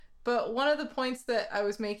But one of the points that I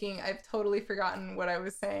was making, I've totally forgotten what I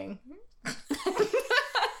was saying.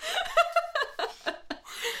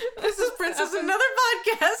 This is Princess Another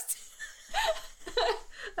Podcast.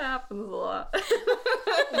 That happens a lot.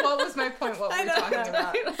 What was my point? What were we talking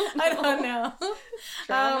about? I don't know.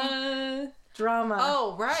 Drama.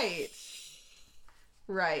 Oh, right.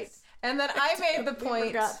 Right. And then I made the point.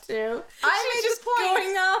 Forgot to. I made the point.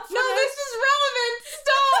 Going off. No, this is relevant.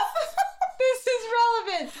 Stop. This is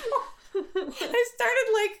relevant. I started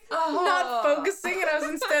not focusing, and I was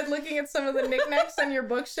instead looking at some of the knickknacks on your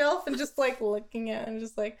bookshelf and just looking at it and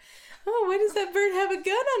just oh, why does that bird have a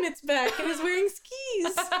gun on its back and is wearing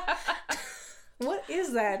skis? What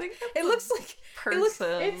is that? It looks like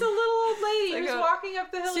person. It's a little old lady who's walking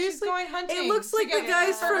up the hill. Seriously? She's going hunting. It looks like the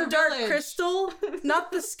guys from Dark Crystal,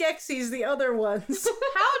 not the Skeksis, the other ones.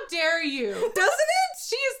 How dare you? Doesn't it?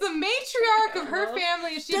 She is the matriarch of her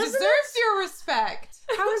family. She deserves your respect.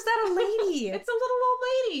 How is that a lady? It's a little old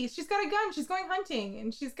lady. She's got a gun. She's going hunting,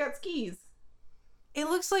 and she's got skis. It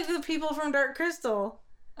looks like the people from Dark Crystal.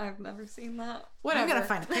 I've never seen that. Whatever. I'm gonna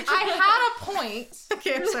find a picture. I had a point.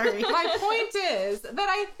 Okay, I'm sorry. My point is that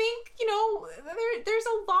I think, there's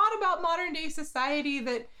a lot about modern day society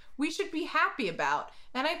that we should be happy about.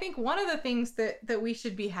 And I think one of the things that we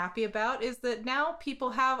should be happy about is that now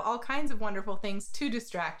people have all kinds of wonderful things to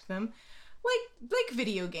distract them. Like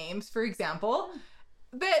video games, for example,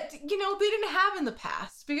 that, they didn't have in the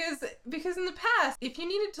past. Because in the past, if you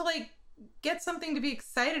needed to, get something to be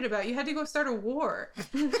excited about, you had to go start a war.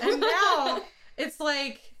 And now it's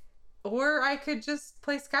or I could just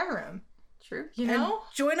play Skyrim. True. And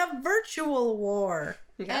join a virtual war.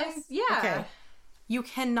 Yes. And yeah. Okay. You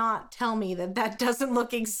cannot tell me that doesn't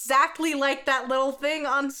look exactly like that little thing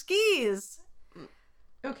on skis.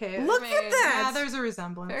 Okay. Look at that. Yeah, there's a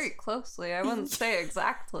resemblance. Very closely. I wouldn't say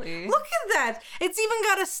exactly. Look at that. It's even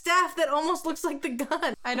got a staff that almost looks like the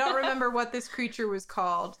gun. I don't remember what this creature was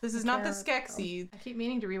called. This is not the Skeksis. I keep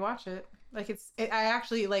meaning to rewatch it. I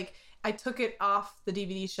actually, I took it off the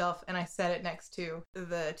DVD shelf and I set it next to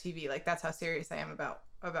the TV. That's how serious I am about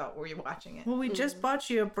where you're watching it. Well, we just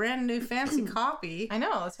bought you a brand new fancy copy. I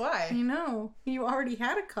know, that's why. I know. You already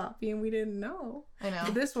had a copy and we didn't know. I know.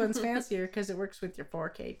 But this one's fancier because it works with your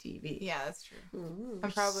 4K TV. Yeah, that's true. Ooh.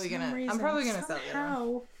 I'm probably gonna sell the other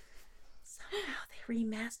one. Somehow they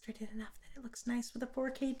remastered it enough that it looks nice with a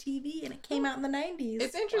 4K TV, and it came out in the 90s.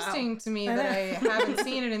 It's interesting to me that I haven't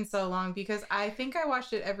seen it in so long because I think I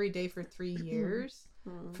watched it every day for 3 years.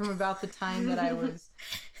 From about the time that I was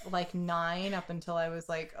 9 up until I was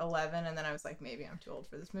 11, and then I was maybe I'm too old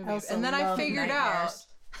for this movie. And then I figured out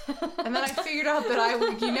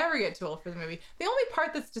that you never get too old for the movie. The only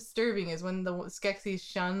part that's disturbing is when the Skeksis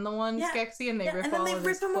shun the one Skeksy and they rip all of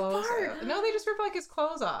his clothes off. No, they just rip his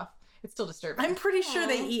clothes off. It's still disturbing. I'm pretty sure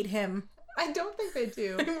they eat him. I don't think they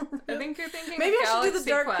do. I think you're thinking maybe of I should do the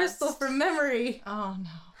Dark Quest. Crystal from memory. Oh no.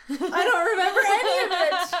 I don't remember any of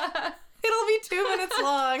it. It'll be 2 minutes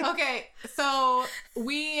long. Okay, so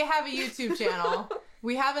we have a YouTube channel.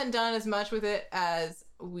 We haven't done as much with it as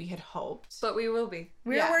we had hoped. But we will be.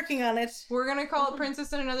 We're working on it. We're going to call it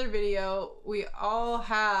Princess in Another Video. We all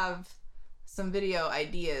have some video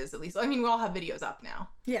ideas, at least. I mean, we all have videos up now.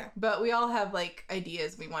 Yeah. But we all have,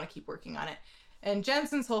 ideas. We want to keep working on it. And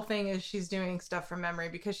Jensen's whole thing is she's doing stuff from memory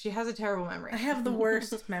because she has a terrible memory. I have the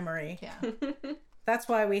worst memory. Yeah. That's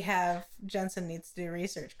why we have Jensen needs to do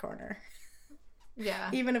research corner.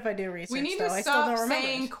 Yeah. Even if I do research, we need though, to I still don't stop remember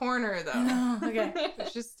saying it. corner though. No, okay.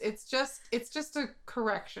 It's just a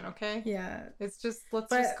correction, okay? Yeah. It's just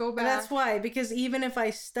let's just go back. But that's why, because even if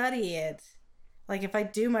I study it, if I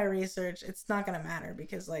do my research, it's not gonna matter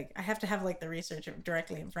because I have to have the research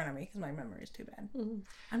directly in front of me because my memory is too bad.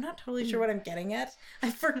 I'm not totally sure what I'm getting at.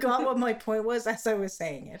 I forgot what my point was as I was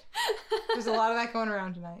saying it. There's a lot of that going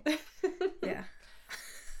around tonight. Yeah.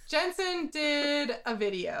 Jensen did a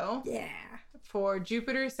video. Yeah. For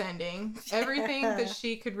Jupiter Ascending. Everything that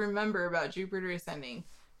she could remember about Jupiter Ascending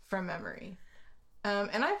from memory.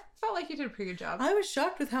 And I felt like you did a pretty good job. I was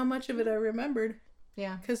shocked with how much of it I remembered.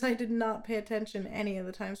 Yeah. Because I did not pay attention any of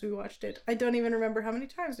the times we watched it. I don't even remember how many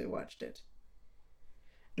times we watched it.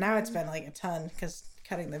 Now it's been a ton because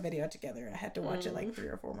cutting the video together, I had to watch it 3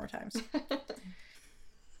 or 4 more times.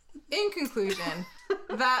 In conclusion,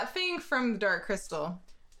 that thing from the Dark Crystal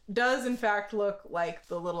does in fact look like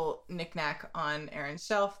the little knickknack on Aaron's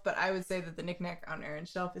shelf, but I would say that the knickknack on Aaron's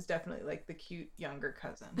shelf is definitely the cute younger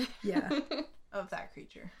cousin. Yeah. Of that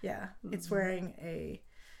creature. Yeah. It's wearing a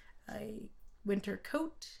winter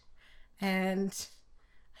coat, and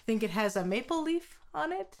I think it has a maple leaf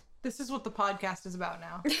on it. This is what the podcast is about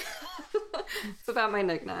now. It's about my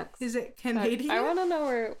knickknacks. Is it Canadian? I want to know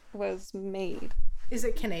where it was made. Is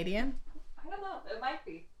it Canadian? I don't know. It might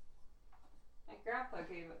be. My grandpa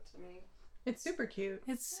gave it to me. It's super cute.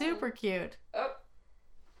 It's super cute. Oh.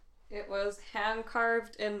 It was hand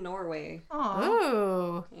carved in Norway. Aw.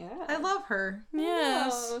 Ooh. Yeah. I love her.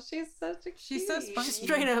 Yes. Oh, she's such a She's so cutie. spunky.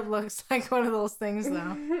 Straight up looks like one of those things,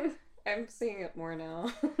 though. I'm seeing it more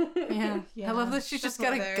now. Yeah. Yeah, I love that she's just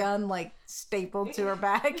got a definitely there. gun, like, stapled to her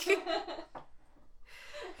back.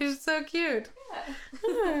 She's so cute.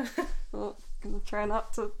 Well, gonna try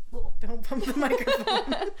not to. Don't bump the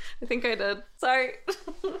microphone. I think I did. Sorry.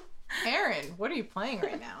 Aaron, what are you playing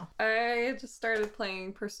right now? I just started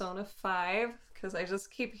playing Persona 5 because I just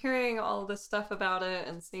keep hearing all this stuff about it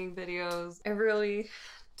and seeing videos. I really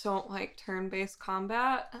don't like turn-based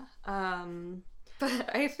combat.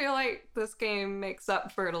 But I feel like this game makes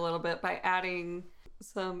up for it a little bit by adding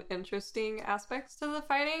some interesting aspects to the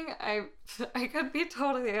fighting. I could be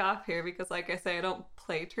totally off here because, like I say, I don't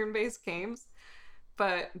play turn-based games,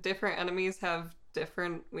 but different enemies have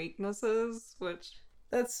different weaknesses, which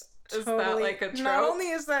That's Is totally, that like a Not trope? only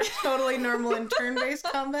is that totally normal in turn-based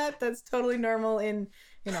combat, that's totally normal in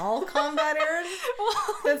all combat, Aaron.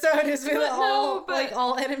 That's how it is with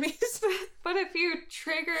all enemies. But if you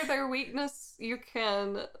trigger their weakness, you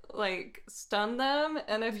can like stun them,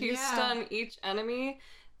 and if you Yeah. stun each enemy,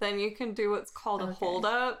 then you can do what's called a Okay. hold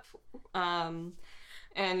up,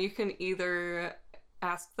 and you can either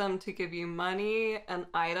ask them to give you money, an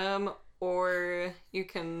item, or you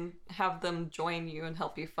can have them join you and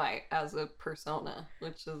help you fight as a persona,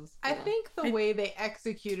 which is I think the way they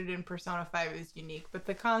executed in Persona 5 is unique, but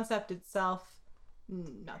the concept itself,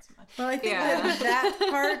 not so much. Well, I think Yeah. that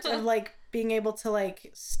part of like being able to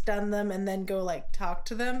like stun them and then go like talk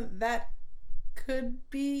to them, that could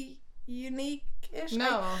be unique-ish.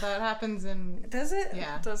 No, that happens in... Does it?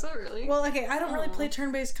 Yeah. Does it really? Well, okay, I don't really Oh. play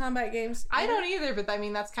turn-based combat games. I don't either, but I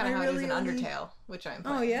mean, that's kind of I how it is in really only- Undertale, which I'm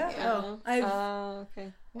playing. Oh yeah. Oh, I've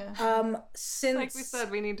Okay. Yeah. since Like we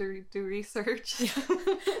said, we need to do research.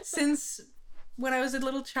 since when I was a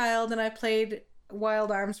little child and I played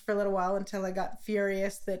Wild Arms for a little while until I got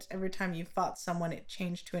furious that every time you fought someone, it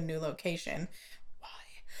changed to a new location.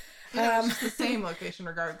 Yeah, it's just the same location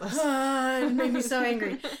regardless. It made me so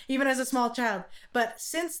angry, even as a small child. But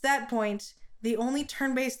since that point, the only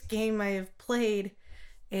turn-based game I have played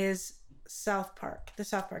is South Park, the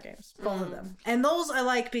South Park games, both of them. And those I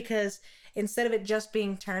like because instead of it just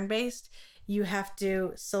being turn-based, you have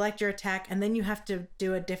to select your attack and then you have to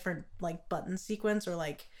do a different like button sequence, or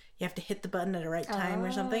like you have to hit the button at the right time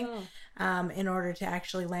or something in order to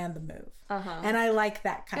actually land the move. And I like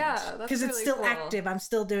that kind Yeah, of that's because it's really still cool. active. I'm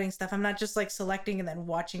still doing stuff. I'm not just like selecting and then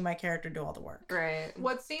watching my character do all the work. Right.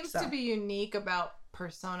 What seems So. to be unique about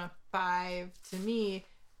Persona 5 to me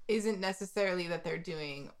isn't necessarily that they're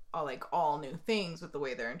doing all new things with the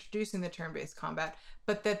way they're introducing the turn-based combat,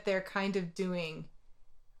 but that they're kind of doing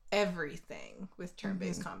everything with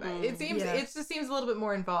turn-based combat. It seems Yeah. it just seems a little bit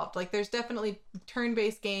more involved. Like there's definitely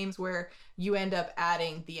turn-based games where you end up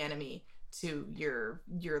adding the enemy to your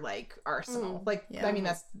like arsenal. Like Yeah. I mean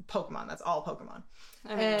that's Pokemon. That's all Pokemon.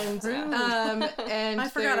 I mean, And yeah. and I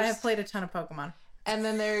forgot I there's- have played a ton of Pokemon. and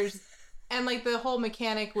then like the whole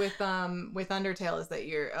mechanic with Undertale is that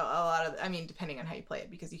you're a lot of, I mean, depending on how you play it,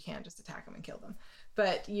 because you can't just attack them and kill them,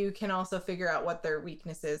 but you can also figure out what their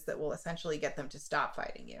weakness is that will essentially get them to stop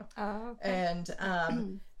fighting you. Oh, okay.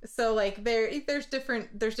 And so like there's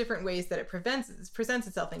different ways that it presents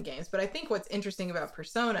itself in games. But I think what's interesting about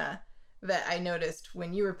Persona that I noticed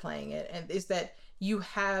when you were playing it and is that you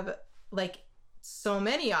have like so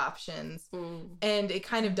many options, and it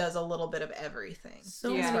kind of does a little bit of everything. So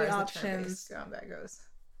Yeah. as many far as the options. turn-based combat goes.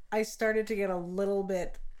 I started to get a little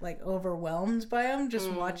bit like overwhelmed by them just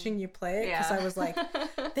watching you play it because Yeah. I was like,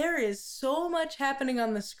 there is so much happening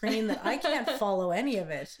on the screen that I can't follow any of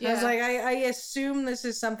it. I was Yeah. like, I assume this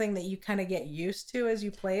is something that you kind of get used to as you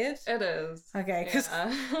play it. It is. Okay, because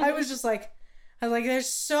Yeah. I was just like, there's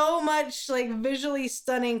so much like visually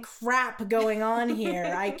stunning crap going on here.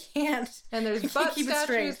 I can't. And there's can't butt keep it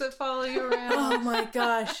straight. statues that follow you around. Oh my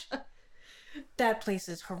gosh. That place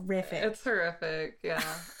is horrific. It's horrific, yeah.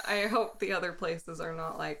 I hope the other places are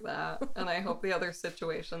not like that. And I hope the other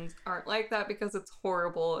situations aren't like that because it's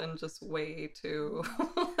horrible and just way too,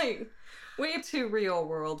 way too real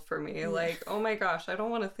world for me. Like, oh my gosh, I don't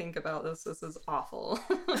want to think about this. This is awful.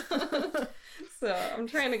 So I'm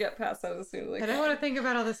trying to get past that as soon as I I can. don't want to think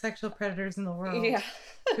about all the sexual predators in the world Yeah.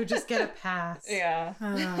 who just get a pass. Yeah.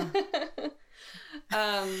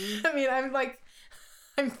 I mean,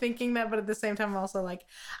 I'm thinking that, but at the same time, I'm also like,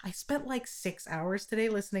 I spent like 6 hours today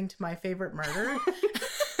listening to My Favorite Murder.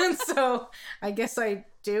 And So I guess I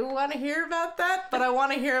do want to hear about that, but I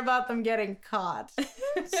want to hear about them getting caught.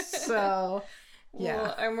 So, yeah.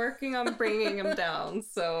 Well, I'm working on bringing him down,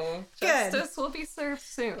 so Good. justice will be served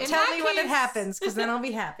soon. In Tell that me when it case- happens, because then I'll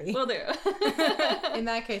be happy. Will do. In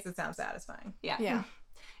that case, it sounds satisfying. Yeah. Yeah.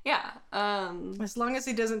 Yeah. As long as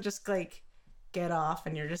he doesn't just, like, get off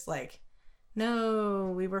and you're just like,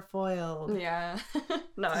 no, we were foiled. Yeah.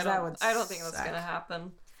 No, 'Cause I that don't. would I don't think that's suck. gonna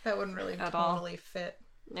happen. That wouldn't really At all. totally fit.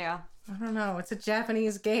 Yeah. I don't know. It's a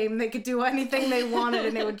Japanese game. They could do anything they wanted,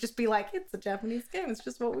 and it would just be like, it's a Japanese game. It's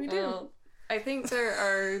just what we do. Well, I think there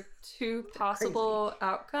are two possible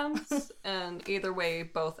outcomes, and either way,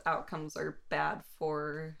 both outcomes are bad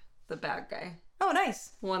for the bad guy. Oh,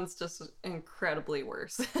 nice. One's just incredibly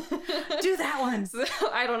worse. Do that one. So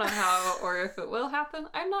I don't know how or if it will happen.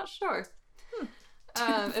 I'm not sure.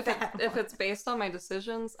 If it's based on my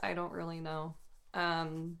decisions, I don't really know.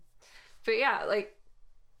 But yeah, like,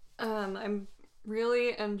 I'm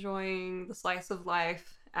really enjoying the slice of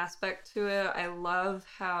life aspect to it. I love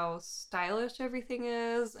how stylish everything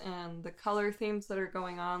is and the color themes that are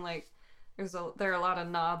going on. Like, there are a lot of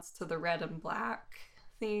nods to the red and black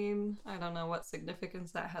theme. I don't know what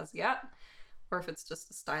significance that has yet, or if it's just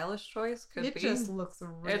a stylish choice. Could It be. just looks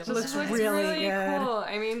really It just looks really really good. cool.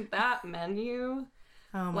 I mean, that menu,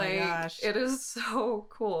 Oh my like, gosh. it is so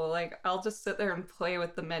cool. Like, I'll just sit there and play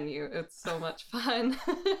with the menu. It's so much fun.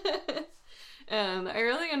 And I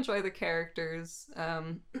really enjoy the characters.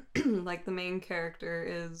 Like, the main character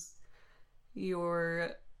is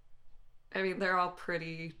I mean, they're all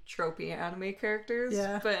pretty tropey anime characters,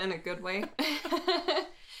 Yeah. but in a good way.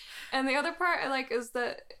 And the other part I like is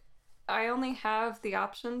that I only have the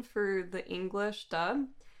option for the English dub,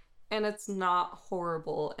 and it's not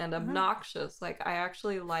horrible and obnoxious. Like, I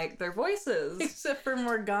actually like their voices. Except for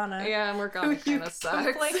Morgana. Yeah, Morgana Who you kind of sucks.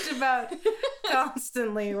 complained about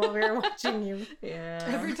constantly while we were watching you. Yeah.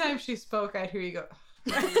 Every time she spoke, I'd hear you go.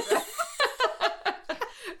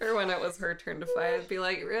 Or when it was her turn to fight, I'd be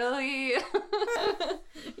like, really?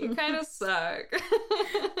 You kind of suck.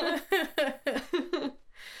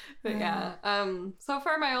 But yeah, so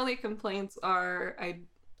far my only complaints are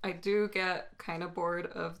I do get kind of bored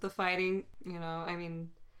of the fighting, you know, I mean,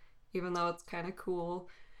 even though it's kind of cool.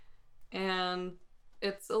 And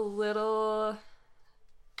it's a little,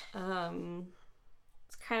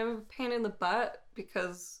 it's kind of a pain in the butt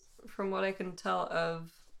because from what I can tell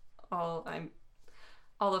of all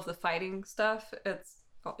of the fighting stuff,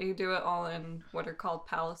 you do it all in what are called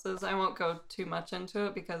palaces. I won't go too much into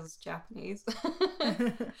it because it's Japanese.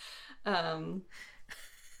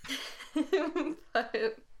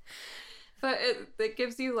 But it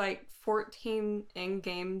gives you like 14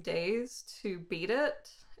 in-game days to beat it,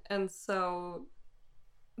 and so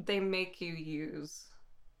they make you use,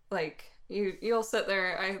 like, you'll sit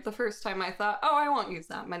there. The first time I thought, oh, I won't use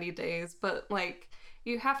that many days, but like,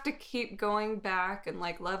 you have to keep going back and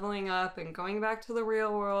like leveling up and going back to the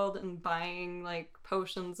real world and buying like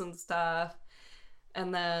potions and stuff,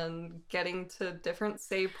 and then getting to different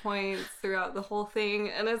save points throughout the whole thing,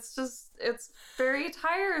 and it's very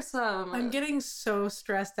tiresome. I'm getting so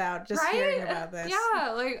stressed out just Right? hearing about this.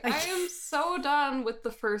 Yeah, like, I am so done with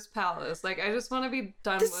the first palace. Like, I just want to be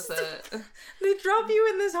done with it. They drop you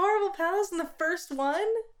in this horrible palace in the first one?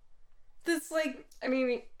 This, like, I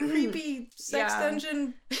mean, creepy sex Yeah.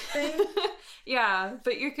 dungeon thing? yeah,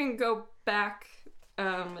 but you can go back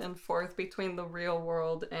and forth between the real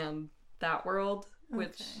world and that world,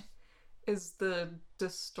 which Okay. is the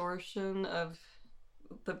distortion of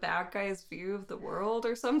the bad guy's view of the world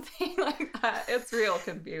or something like that. It's real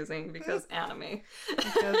confusing because anime.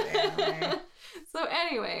 Because anime. So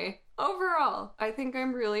anyway, overall, I think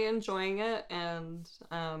I'm really enjoying it, and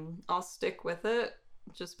I'll stick with it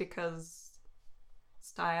just because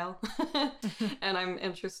style. And I'm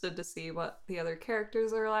interested to see what the other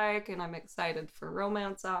characters are like, and I'm excited for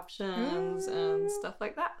romance options and stuff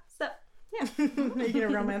like that. So, yeah. Are you gonna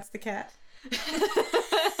romance the cat?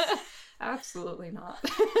 Absolutely not.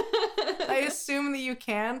 I assume that you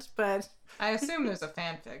can't, but I assume there's a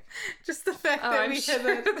fanfic. just the fact Oh, that I'm we sure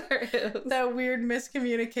had there is. that weird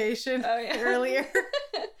miscommunication Oh, yeah. earlier.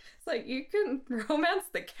 It's like, you can romance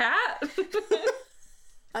the cat?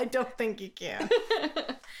 I don't think you can.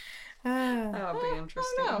 That would be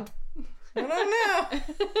interesting. I I don't know.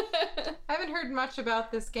 I haven't heard much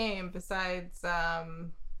about this game besides that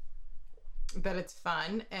it's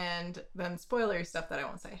fun and then spoilery stuff that I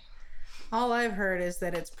won't say. All I've heard is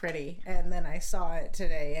that it's pretty, and then I saw it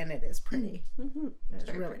today, and it is pretty. It's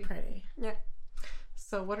Very really pretty. pretty. Yeah.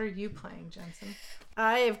 So what are you playing, Jensen?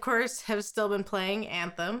 I, of course, have still been playing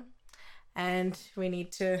Anthem, and we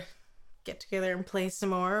need to get together and play some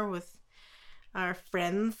more with our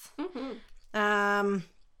friends. Mm-hmm.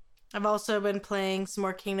 I've also been playing some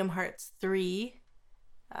more Kingdom Hearts 3.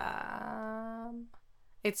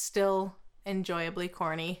 It's still enjoyably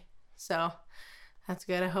corny, so that's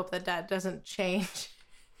good. I hope that doesn't change.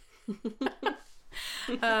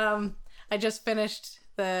 I just finished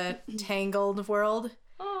the Tangled world.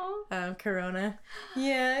 Corona.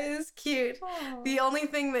 Yeah, it was cute. Aww. The only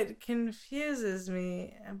thing that confuses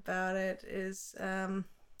me about it is, oh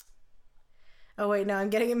wait, no, I'm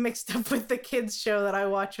getting it mixed up with the kids show that I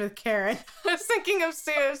watch with Karen. I was thinking of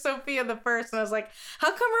Sophia the First, and I was like,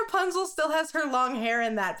 how come Rapunzel still has her long hair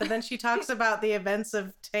in that? But then she talks about the events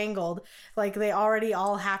of Tangled, like they already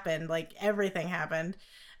all happened, like everything happened.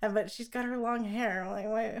 But she's got her long hair.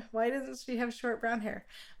 I'm like, why doesn't she have short brown hair?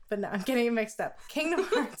 But no, I'm getting it mixed up. Kingdom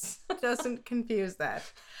Hearts doesn't confuse that.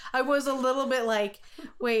 I was a little bit like,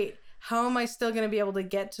 wait, how am I still going to be able to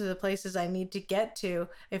get to the places I need to get to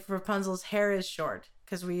if Rapunzel's hair is short?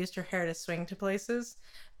 Because we used her hair to swing to places.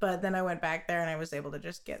 But then I went back there and I was able to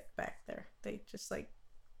just get back there. They just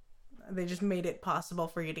made it possible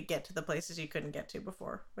for you to get to the places you couldn't get to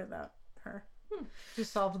before without her.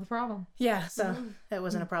 Just solved the problem. Yeah, so that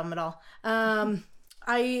wasn't a problem at all.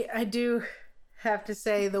 I do have to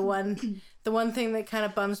say the one thing that kind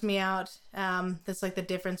of bums me out, that's like the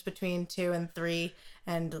difference between 2 and 3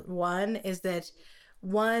 and 1 is that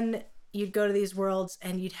 1, you'd go to these worlds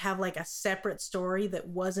and you'd have like a separate story that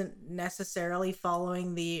wasn't necessarily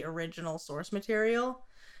following the original source material.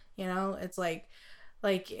 You know, it's like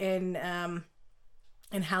in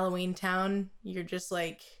Halloween Town, you're just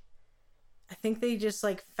like, I think they just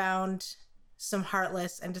like found some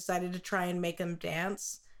Heartless and decided to try and make them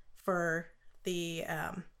dance for the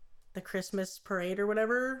Christmas parade or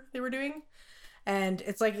whatever they were doing. And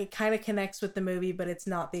it's like it kind of connects with the movie, but it's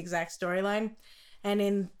not the exact storyline. And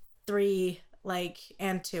in 3, like,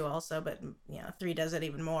 and 2 also, but you know, 3 does it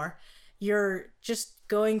even more. You're just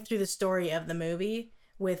going through the story of the movie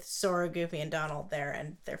with Sora, Goofy, and Donald there,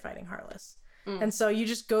 and they're fighting Heartless. And so you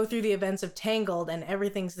just go through the events of Tangled and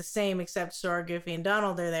everything's the same except Sora, Goofy, and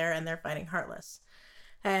Donald are there and they're fighting Heartless.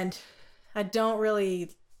 And I don't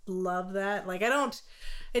really love that. Like,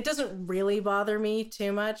 it doesn't really bother me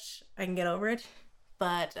too much. I can get over it.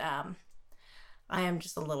 But I am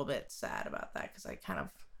just a little bit sad about that because I kind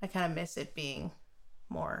of miss it being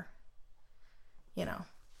more, you know,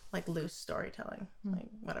 like loose storytelling. Like,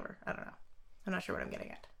 whatever. I don't know. I'm not sure what I'm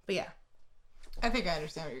getting at. But yeah. I think I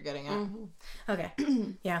understand what you're getting at. Okay.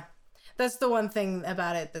 Yeah. That's the one thing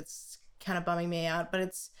about it that's kind of bumming me out, but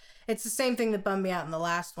it's the same thing that bummed me out in the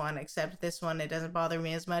last one, except this one, it doesn't bother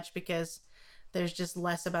me as much because there's just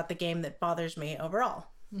less about the game that bothers me overall.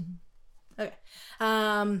 Okay.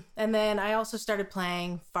 And then I also started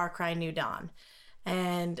playing Far Cry New Dawn,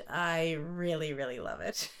 and I really, really love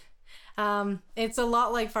it. It's a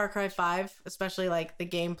lot like Far Cry 5, especially like the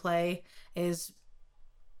gameplay is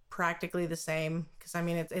practically the same because I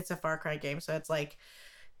mean it's a Far Cry game, so it's like,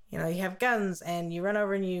 you know, you have guns and you run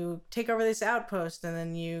over and you take over this outpost and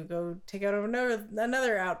then you go take out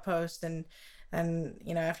another outpost and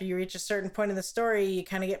you know, after you reach a certain point in the story you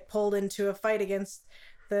kind of get pulled into a fight against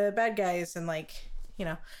the bad guys and like, you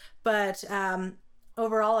know, but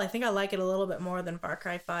overall I think I like it a little bit more than Far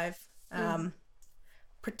Cry 5,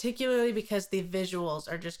 particularly because the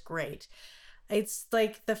visuals are just great. It's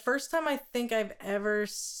like the first time I think I've ever,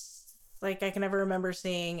 like, I can ever remember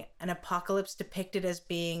seeing an apocalypse depicted as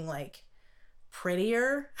being, like,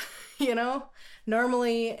 prettier, you know?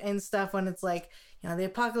 Normally in stuff when it's like, you know, the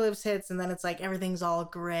apocalypse hits and then it's like everything's all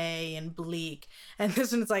gray and bleak. And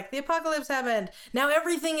this one, it's like, the apocalypse happened. Now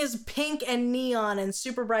everything is pink and neon and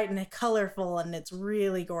super bright and colorful and it's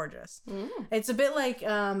really gorgeous. It's a bit like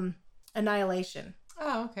Annihilation.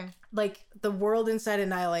 Oh, okay. Like the world inside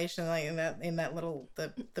Annihilation, like in that little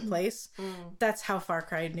the place. That's how Far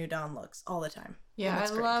Cry New Dawn looks all the time. Yeah, I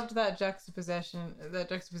loved that juxtaposition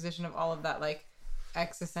of all of that like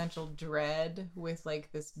existential dread with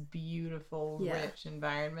like this beautiful, rich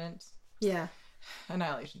environment. Yeah.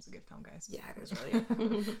 Annihilation's a good film, guys. Yeah, it is really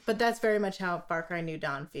good. But that's very much how Far Cry New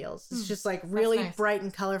Dawn feels. It's just like really bright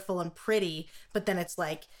and colorful and pretty, but then it's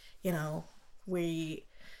like, you know, we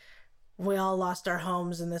all lost our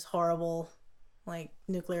homes in this horrible like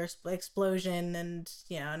nuclear explosion and,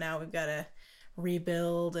 you know, now we've got to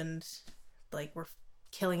rebuild and like we're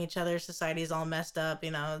killing each other, society's all messed up,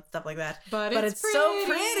 you know, stuff like that. But it's so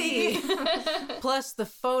pretty. Plus the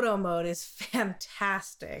photo mode is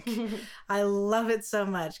fantastic. I love it so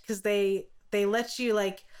much because they let you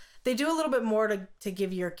like, they do a little bit more to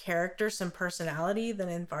give your character some personality than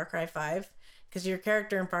in Far Cry 5. because your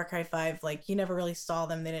character in Far Cry 5, like, you never really saw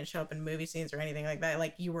them. They didn't show up in movie scenes or anything like that.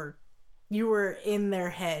 Like, you were in their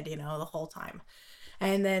head, you know, the whole time.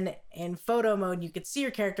 And then in photo mode, you could see your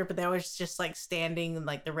character, but they was just like standing in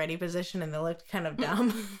like the ready position, and they looked kind of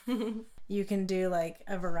dumb. You can do like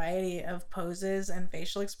a variety of poses and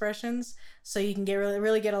facial expressions, so you can get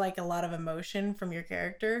really get a lot of emotion from your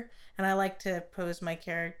character. And I like to pose my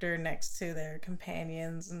character next to their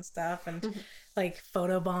companions and stuff, and like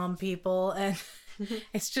photobomb people, and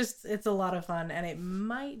it's a lot of fun, and it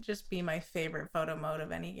might just be my favorite photo mode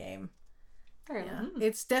of any game. Yeah.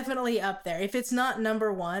 It's definitely up there. If it's not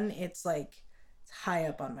number one, it's like it's high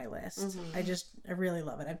up on my list. I really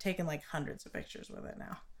love it. I've taken like hundreds of pictures with it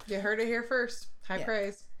now. You heard it here first. High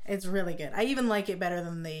praise. It's really good. I even like it better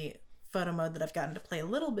than the photo mode that I've gotten to play a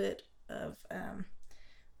little bit of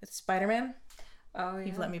with Spider-Man. Oh, yeah.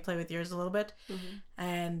 You've let me play with yours a little bit.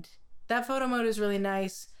 And that photo mode is really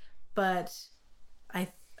nice, but I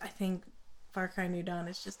think Far Cry New Dawn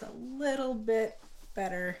is just a little bit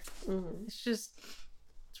better. It's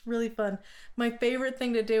really fun. My favorite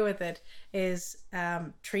thing to do with it is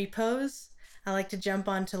tree pose. I like to jump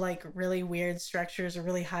onto like really weird structures or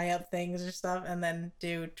really high up things or stuff, and then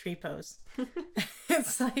do tree pose.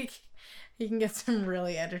 It's like you can get some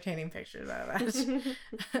really entertaining pictures out of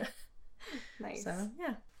that. Nice. So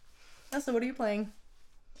yeah. So what are you playing?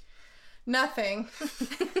 Nothing.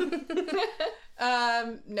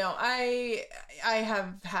 No, I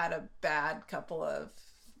have had a bad couple of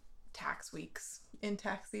tax weeks in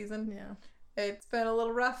tax season. Yeah. It's been a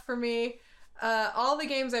little rough for me. All the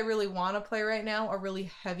games I really want to play right now are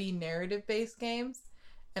really heavy narrative-based games,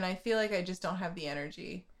 and I feel like I just don't have the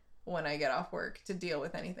energy when I get off work to deal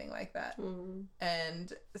with anything like that.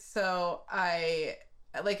 And so I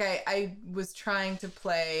was trying to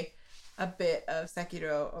play a bit of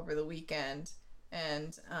Sekiro over the weekend,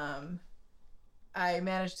 and I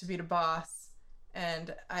managed to beat a boss,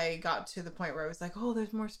 and I got to the point where I was like, oh,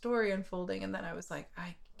 there's more story unfolding, and then I was like,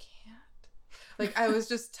 I can't. Like, I was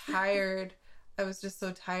just tired. I was just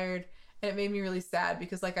so tired, and it made me really sad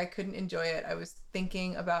because, like, I couldn't enjoy it. I was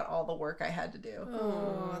thinking about all the work I had to do.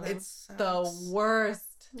 Oh, that it's sucks. the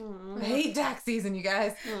worst. I hate tax season, you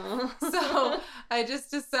guys. So I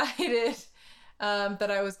just decided that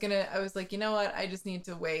I was like, you know what? I just need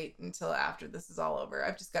to wait until after this is all over.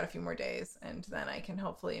 I've just got a few more days, and then I can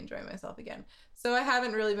hopefully enjoy myself again. So I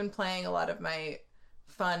haven't really been playing a lot of my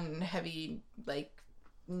fun, heavy, like,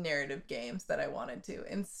 narrative games that I wanted to.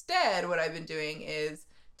 Instead, what I've been doing is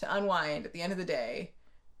to unwind at the end of the day.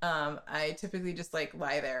 I typically just, like,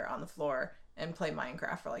 lie there on the floor and play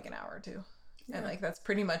Minecraft for, like, an hour or two. Yeah. And, like, that's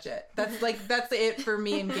pretty much it. That's it for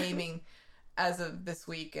me in gaming as of this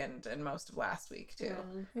week and most of last week too,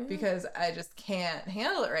 because I just can't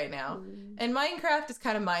handle it right now. And Minecraft is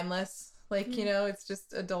kind of mindless, like, you know, it's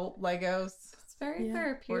just adult Legos. It's very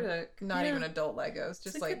therapeutic. Or not even adult Legos,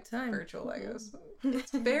 just like virtual Legos.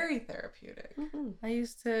 It's very therapeutic. I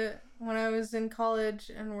used to, when I was in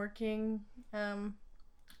college and working on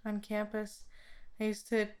campus, I used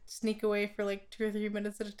to sneak away for like 2 or 3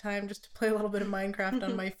 minutes at a time just to play a little bit of Minecraft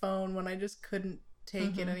on my phone when I just couldn't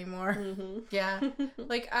take it anymore. Yeah.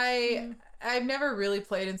 Like I've never really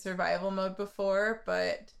played in survival mode before,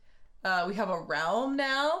 but we have a realm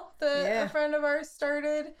now that a friend of ours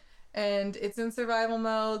started, and it's in survival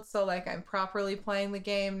mode, so like I'm properly playing the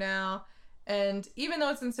game now. And even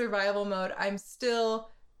though it's in survival mode, it's still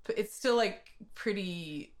like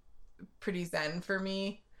pretty zen for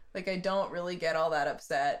me. Like, I don't really get all that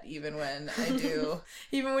upset even when I do.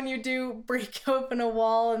 Even when you do break open a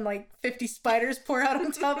wall and, like, 50 spiders pour out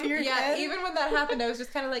on top of your head? Yeah, even when that happened, I was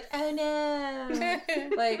just kind of like, oh,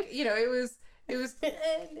 no. Like, you know, it was, I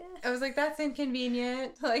was like, that's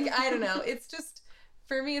inconvenient. Like, I don't know. It's just,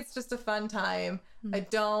 for me, it's just a fun time. I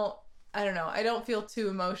don't know. I don't feel too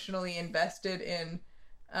emotionally invested in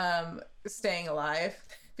staying alive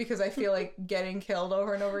because I feel like getting killed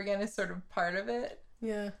over and over again is sort of part of it.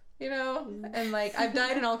 Yeah. You know? And, like, I've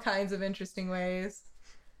died in all kinds of interesting ways.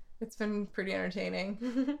 It's been pretty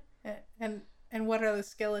entertaining. And what are the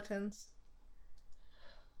skeletons?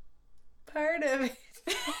 Part of it.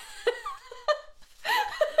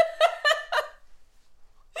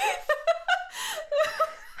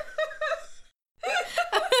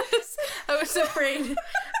 I was afraid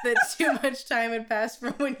that too much time had passed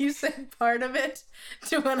from when you said part of it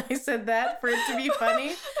to when I said that for it to be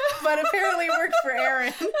funny. But apparently it worked for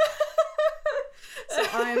Erin. So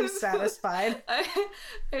I'm satisfied. I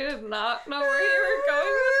did not know where you were going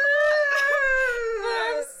with that. But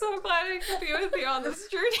I'm so glad I could be with you on this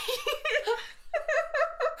journey.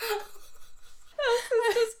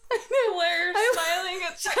 This is just Blair smiling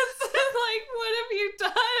at Jensen like, what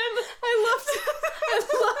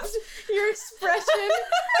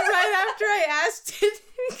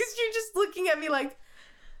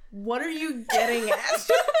what are you getting at? I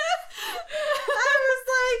was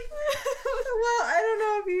like, well, I don't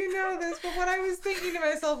know if you know this, but what I was thinking to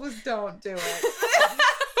myself was, don't do it.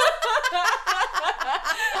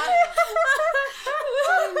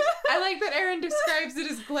 I like that Erin describes it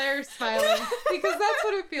as glare smiling, because that's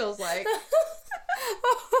what it feels like.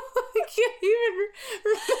 I can't even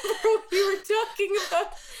remember what you were talking about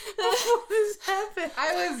before this happened. I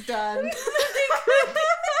was done. I'm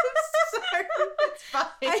sorry. It's fine.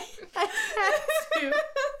 I had to.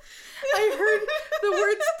 I heard the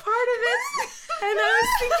words part of it, and I was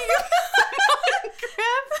thinking of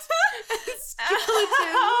Minecraft and skeletons.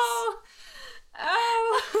 Ow!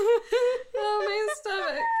 Ow! Oh, my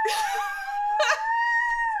stomach.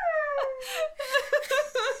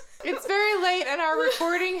 It's very late, and our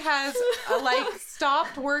recording has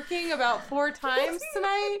stopped working about 4 times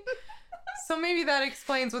tonight. So maybe that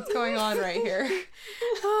explains what's going on right here.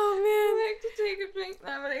 Oh I have to take a drink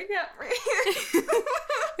now, but I can't breathe. man,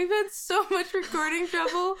 we've had so much recording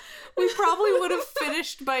trouble. We probably would have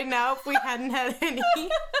finished by now if we hadn't had any.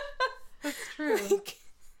 That's true.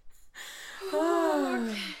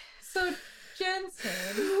 Oh. So,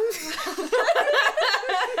 Jensen,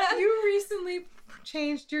 you recently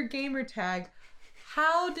changed your gamer tag.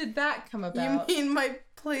 How did that come You about? mean my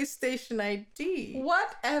PlayStation ID?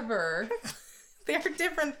 Whatever. They're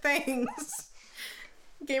different things.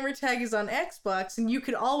 Gamer tag is on Xbox, and you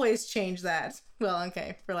could always change that. Well,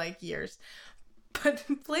 okay, for like years. But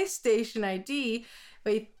PlayStation ID,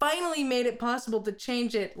 they finally made it possible to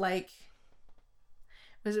change it, like...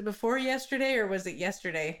 Was it before yesterday, or was it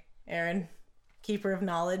yesterday, Erin? Keeper of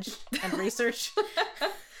knowledge and research.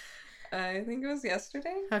 I think it was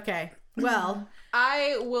yesterday. Okay, well...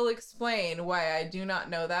 I will explain why I do not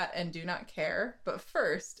know that and do not care. But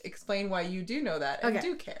first, explain why you do know that and Okay.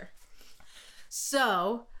 do care.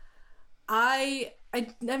 So, I've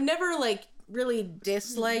never like really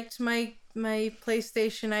disliked my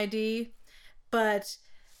PlayStation ID, but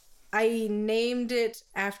I named it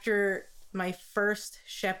after my first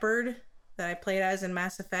Shepard that I played as in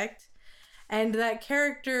Mass Effect, and that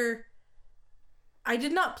character, I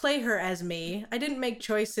did not play her as me. I didn't make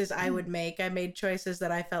choices I would make. I made choices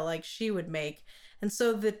that I felt like she would make. And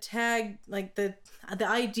so the tag, like the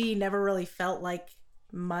ID never really felt like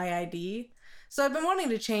my ID. So I've been wanting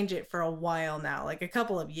to change it for a while now, like a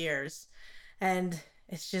couple of years. And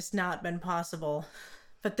it's just not been possible.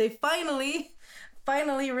 But they finally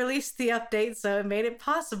released the update, so it made it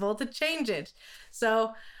possible to change it.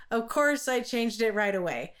 So, of course, I changed it right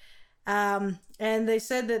away. And they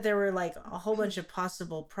said that there were like a whole bunch of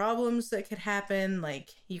possible problems that could happen. Like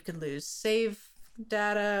you could lose save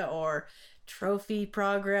data or trophy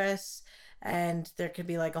progress. And there could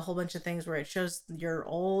be like a whole bunch of things where it shows your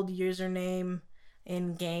old username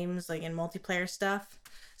in games, like in multiplayer stuff.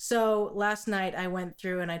 So last night I went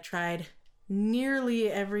through and I tried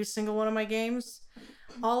nearly every single one of my games,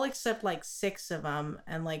 all except like 6 of them.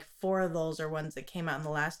 And like 4 of those are ones that came out in the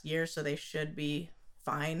last year, so they should be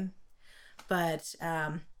fine. But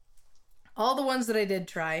all the ones that I did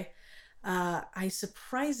try, I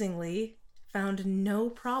surprisingly found no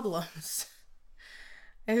problems.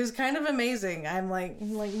 It was kind of amazing. I'm like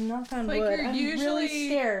knock on Like, wood. you're I'm really usually-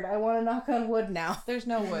 scared. I want to knock on wood now. There's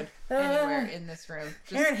no wood anywhere in this room.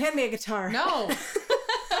 Just... Erin, hand me a guitar. No.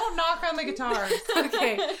 Don't knock on the guitar.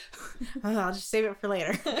 Okay. I'll just save it for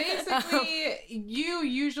later. Basically, you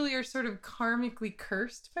usually are sort of karmically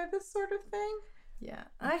cursed by this sort of thing. Yeah.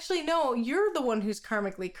 Actually, no, you're the one who's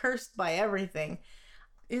karmically cursed by everything.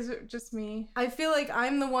 Is it just me? I feel like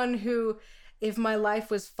I'm the one who, if my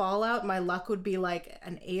life was Fallout, my luck would be like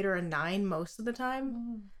an 8 or a 9 most of the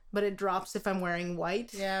time. But it drops if I'm wearing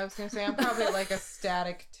white. Yeah, I was gonna say I'm probably like a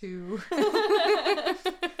static 2.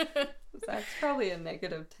 Zach's probably a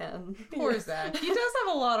 -10. Poor Zach. He does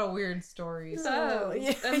have a lot of weird stories. Oh,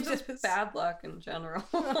 yeah, and he just does. bad luck in general.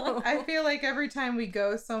 I feel like every time we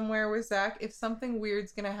go somewhere with Zach, if something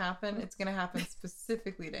weird's gonna happen, it's gonna happen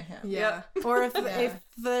specifically to him. Yeah. Or if Yeah. if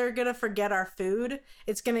they're gonna forget our food,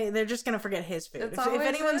 they're just gonna forget his food. It's If always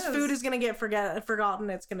anyone's his. food is gonna get forgotten,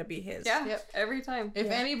 it's gonna be his. Yeah, Yep. every time. If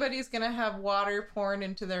Yeah. anybody's gonna have water poured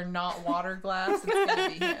into their not water glass, it's gonna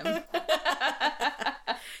be him.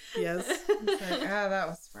 Yes. It's like, that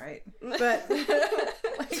was right. But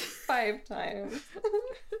Like 5 times.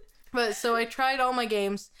 But so I tried all my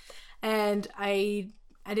games, and I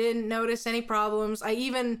didn't notice any problems. I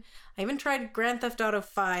even tried Grand Theft Auto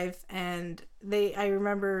 5, and I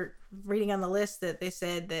remember reading on the list that they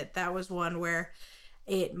said that was one where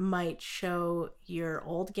it might show your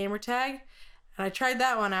old gamer tag. And I tried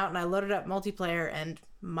that one out, and I loaded up multiplayer, and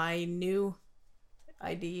my new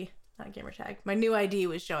ID not a gamer tag. My new ID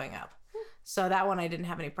was showing up. So that one I didn't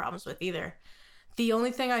have any problems with either. The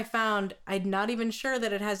only thing I found, I'm not even sure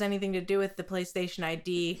that it has anything to do with the PlayStation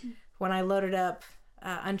ID. When I loaded up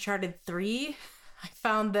Uncharted 3, I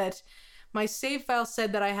found that my save file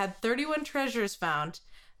said that I had 31 treasures found,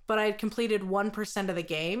 but I had completed 1% of the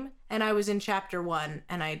game, and I was in chapter 1,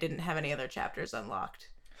 and I didn't have any other chapters unlocked.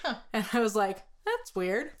 Huh. And I was like, that's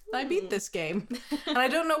weird. I beat this game. And I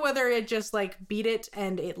don't know whether it just, like, beat it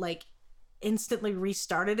and it, like, instantly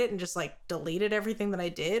restarted it and just, like, deleted everything that I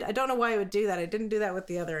did. I don't know why it would do that. I didn't do that with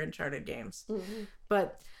the other Uncharted games.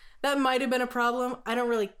 But that might have been a problem. I don't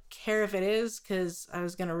really care if it is, because I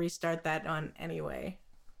was going to restart that on anyway.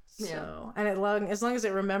 So, and as long as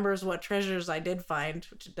it remembers what treasures I did find,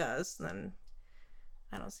 which it does, then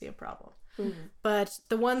I don't see a problem. But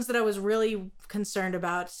the ones that I was really concerned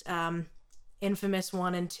about, Infamous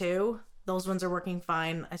 1 and 2, those ones are working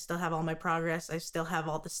fine. I still have all my progress. I still have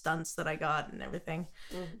all the stunts that I got and everything,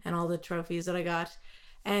 and all the trophies that I got.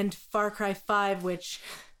 And Far Cry 5, which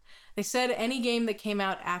they said any game that came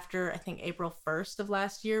out after, I think, April 1st of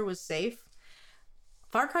last year was safe.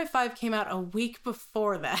 Far Cry 5 came out a week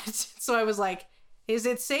before that. So I was like, is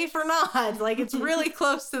it safe or not? Like, it's really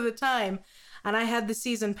close to the time. And I had the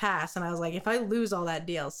season pass, and I was like, if I lose all that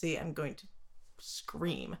DLC, I'm going to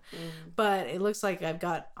scream. But it looks like I've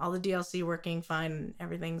got all the DLC working fine, and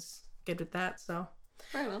everything's good with that. So,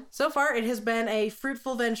 so far, it has been a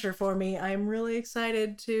fruitful venture for me. I'm really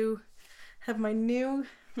excited to have my new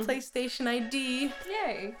PlayStation ID.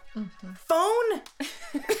 Yay. Phone?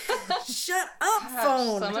 Shut up,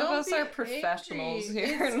 phone. Some of us are professionals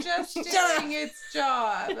here. It's just doing its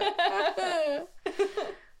job.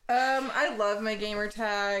 I love my gamer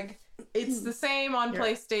tag. It's the same on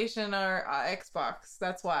PlayStation or Xbox.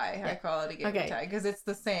 That's why I call it a gamer tag, because it's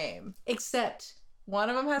the same. Except one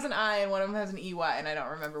of them has an I and one of them has an EY, and I don't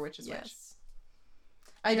remember which is which.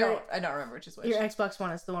 I don't remember which is which. Your Xbox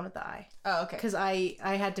One is the one with the I. Oh, okay. Because I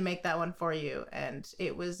had to make that one for you, and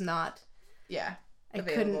it was not... Yeah.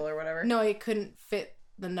 Available or whatever. No, it couldn't fit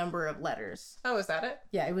the number of letters. Oh, is that it?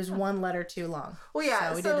 Yeah, it was one letter too long. Well, yeah.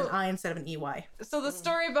 So we did an I instead of an EY. So the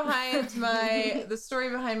story behind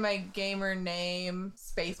my gamer name,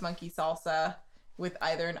 Space Monkey Salsa, with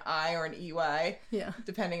either an I or an EY,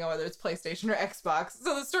 depending on whether it's PlayStation or Xbox.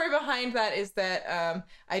 So the story behind that is that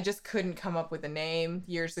I just couldn't come up with a name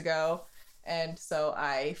years ago, and so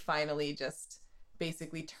I finally just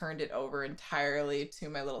basically turned it over entirely to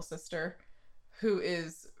my little sister, who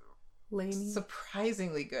is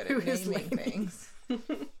surprisingly good at naming things.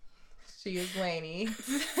 She is Lainey.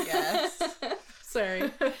 Yes.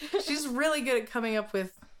 Sorry. She's really good at coming up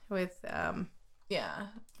with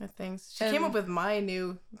things. She came up with my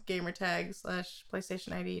new gamer tag /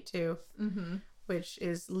 PlayStation ID too, which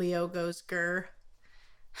is Leo Goes Grr.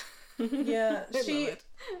 Yeah, It's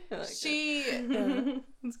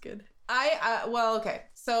good. Okay.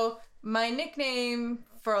 So my nickname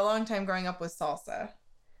for a long time growing up was Salsa,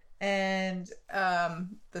 and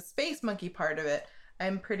the Space Monkey part of it,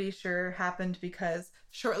 I'm pretty sure happened because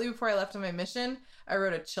shortly before I left on my mission, I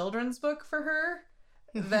wrote a children's book for her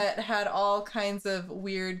that had all kinds of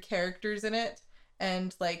weird characters in it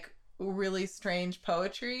and like really strange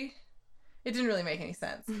poetry. It didn't really make any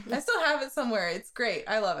sense. I still have it somewhere. It's great.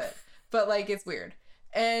 I love it. But like, it's weird.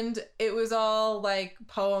 And it was all like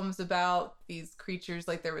poems about these creatures.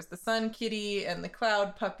 Like there was the sun kitty and the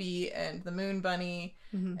cloud puppy and the moon bunny.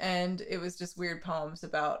 And it was just weird poems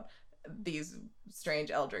about these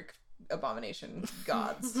strange eldritch abomination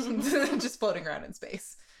gods just floating around in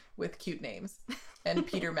space with cute names and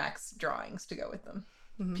Peter Max drawings to go with them.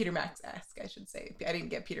 Peter Max-esque, I should say. I didn't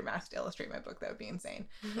get Peter Max to illustrate my book. That would be insane.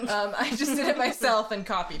 I just did it myself and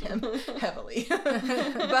copied him heavily.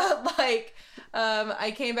 But like,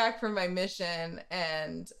 I came back from my mission,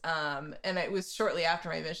 and it was shortly after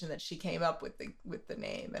my mission that she came up with the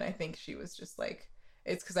name. And I think she was just like,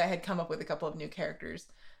 it's because I had come up with a couple of new characters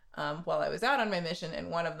while I was out on my mission,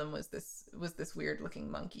 and one of them was this weird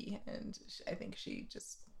looking monkey, and I think she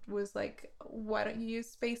just was like, why don't you use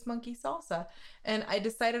Space Monkey Salsa? And I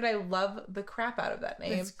decided I love the crap out of that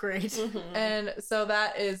name. It's great. And so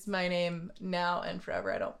that is my name now and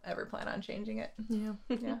forever. I don't ever plan on changing it. Yeah.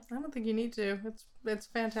 I don't think you need to. It's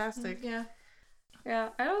fantastic. Yeah,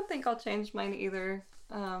 I don't think I'll change mine either.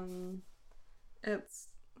 It's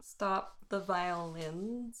Stop the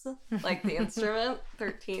Violins, like the instrument,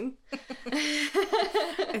 13.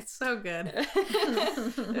 It's so good.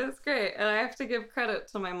 It's great. And I have to give credit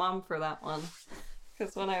to my mom for that one.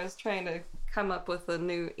 Because when I was trying to come up with a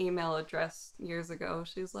new email address years ago.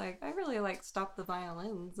 She's like, I really like Stop the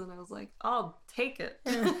Violins. And I was like, I'll take it.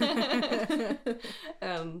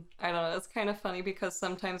 And I don't know, it's kind of funny because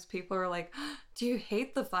sometimes people are like, do you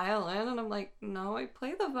hate the violin? And I'm like, no, I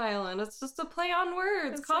play the violin. It's just a play on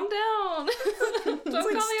words. Calm down. Don't call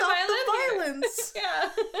me Stop a the violin. violence. Yeah.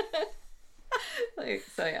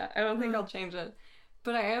 So yeah, I don't think I'll change it.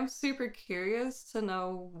 But I am super curious to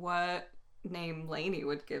know what name Lainey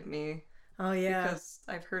would give me. Oh, yeah. Because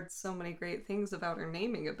I've heard so many great things about her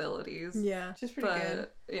naming abilities. Yeah. She's pretty good.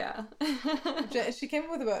 Yeah. She came up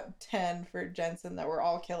with about 10 for Jensen that were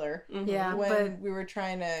all killer. Mhm. Yeah, When but we were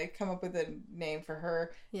trying to come up with a name for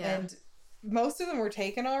her. yeah. And most of them were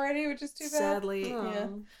taken already, which is too bad. Sadly, Oh, Yeah.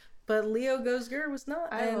 but Leo Goes Gur was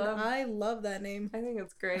not, I and love- I love that name. I think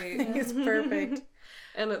it's I great. think it's perfect.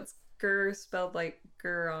 And it's Gur spelled like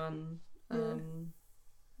Gur on.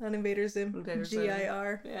 On Invader Zim, Invader Zim.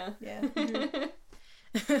 GIR. Yeah. Yeah.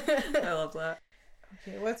 I love that.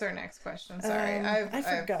 Okay, what's our next question? Sorry, I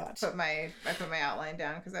forgot. I put my outline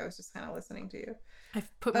down because I was just kind of listening to you. I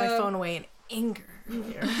put my phone away in anger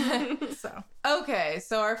earlier. So Okay,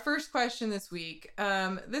 so our first question this week.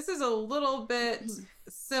 This is a little bit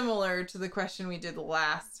similar to the question we did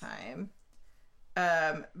last time,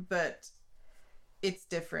 but it's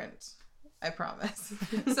different. I promise.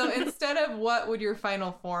 So instead of what would your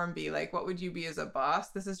final form be, like what would you be as a boss,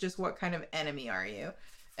 this is just what kind of enemy are you?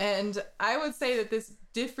 And I would say that this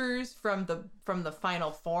differs from the final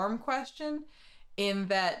form question in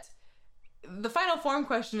that the final form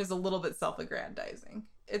question is a little bit self-aggrandizing.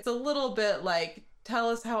 It's a little bit like, tell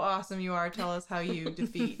us how awesome you are, tell us how you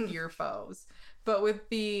defeat your foes. But with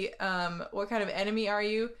the what kind of enemy are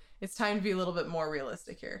you, it's time to be a little bit more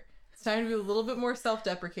realistic here. It's time to be a little bit more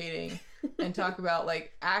self-deprecating and talk about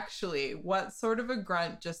like actually what sort of a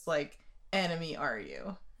grunt just like enemy are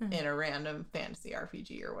you in a random fantasy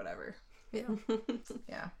RPG or whatever. yeah.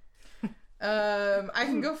 Yeah. I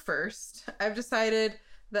can go first. I've decided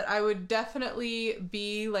that I would definitely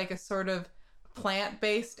be like a sort of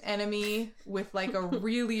plant-based enemy with like a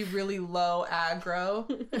really, really low aggro.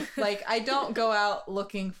 Like I don't go out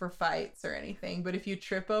looking for fights or anything, but if you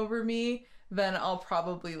trip over me, then I'll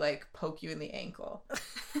probably like poke you in the ankle.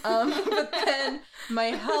 But then my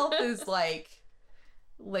health is like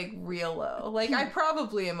real low. Like I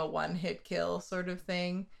probably am a one-hit kill sort of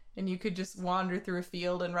thing. And you could just wander through a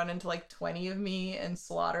field and run into like 20 of me and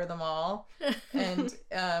slaughter them all. And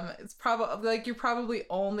it's probably like you're probably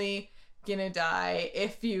only gonna die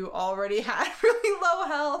if you already had really low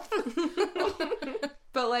health.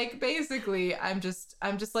 But like basically I'm just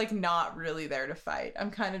like not really there to fight.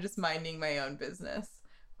 I'm kind of just minding my own business.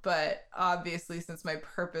 But obviously, since my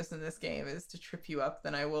purpose in this game is to trip you up,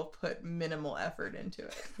 then I will put minimal effort into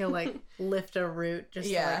it. You'll like lift a root just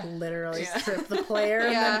Yeah. to like literally Yeah. strip the player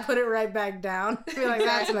and Yeah. then put it right back down. Be like,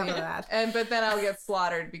 that's enough of that. But then I'll get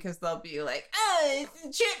slaughtered because they'll be like, oh,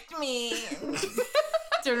 it tripped me.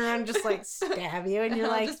 Turn around and just like stab you and you're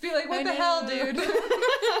I'll like, just be like, what "Oh, the hell, no." dude?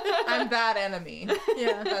 I'm that enemy.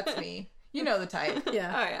 yeah. That's me. You know the type.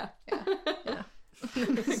 Yeah. Oh yeah.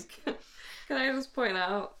 Can I just point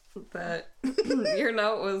out that your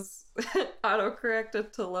note was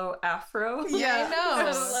auto-corrected to low afro? Yeah, I know.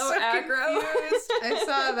 Instead of low aggro. I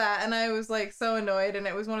saw that and I was like so annoyed, and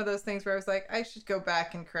it was one of those things where I was like, I should go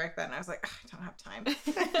back and correct that, and I was like, I don't have time.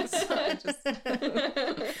 So I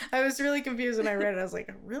just I was really confused when I read it. I was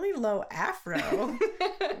like, really low afro?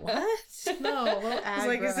 What? no, low I was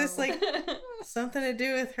like, is this aggro. like something to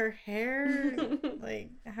do with her hair? Like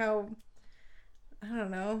how, I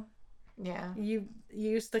don't know. Yeah. You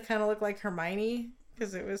used to kind of look like Hermione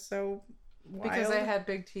because it was so wild. Because I had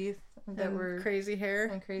big teeth that and were crazy hair.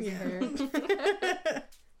 and crazy hair.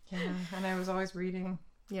 Yeah, and I was always reading.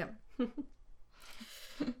 Yep.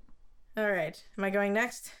 All right. Am I going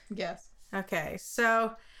next? Yes. Okay.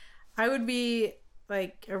 So I would be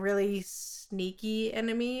like a really sneaky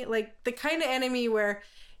enemy, like the kind of enemy where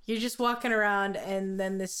you're just walking around and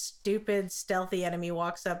then this stupid stealthy enemy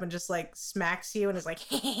walks up and just like smacks you and is like,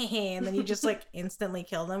 hey, and then you just like instantly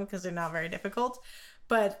kill them because they're not very difficult,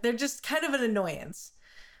 but they're just kind of an annoyance.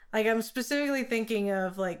 Like I'm specifically thinking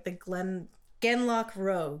of like the Genlock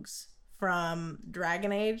rogues from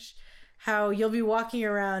Dragon Age, how you'll be walking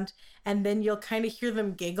around and then you'll kind of hear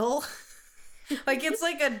them giggle. Like it's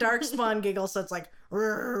like a Darkspawn giggle, so it's like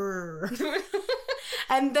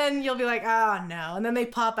and then you'll be like, oh no, and then they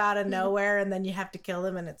pop out of nowhere and then you have to kill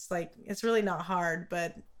them, and it's like, it's really not hard,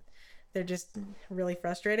 but they're just really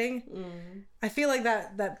frustrating. I feel like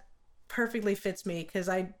that perfectly fits me because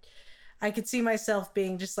I could see myself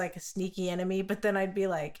being just like a sneaky enemy, but then I'd be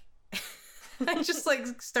like I just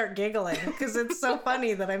like start giggling because it's so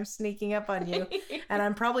funny that I'm sneaking up on you, and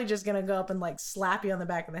I'm probably just gonna go up and like slap you on the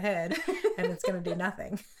back of the head, and it's gonna do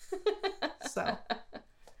nothing. So,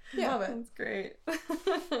 yeah, Love it. That's great.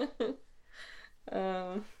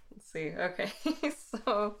 Let's see. Okay,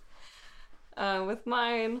 so with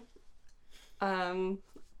mine, I'm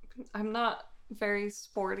not very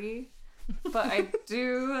sporty, but I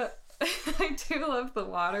do love the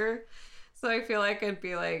water. So I feel like I'd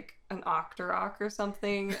be like an Octorok or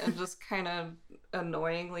something and just kind of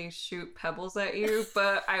annoyingly shoot pebbles at you,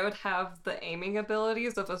 but I would have the aiming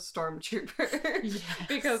abilities of a stormtrooper. Yes.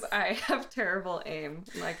 Because I have terrible aim.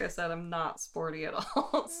 Like I said, I'm not sporty at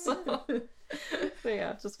all. So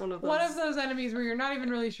yeah, just one of those. One of those enemies where you're not even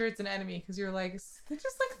really sure it's an enemy because you're like, is it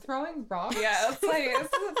just like throwing rocks? Yeah, it's like, is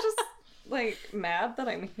it just like mad that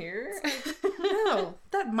I'm here? no,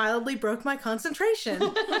 that mildly broke my concentration.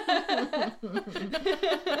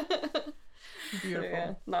 Beautiful.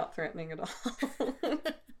 Yeah, not threatening at all.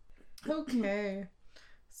 Okay.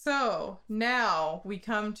 So now we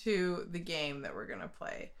come to the game that we're going to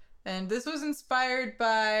play. And this was inspired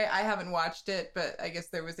by, I haven't watched it, but I guess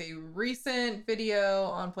there was a recent video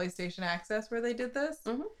on PlayStation Access where they did this.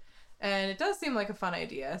 Mhm. And it does seem like a fun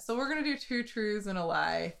idea. So we're going to do 2 Truths and a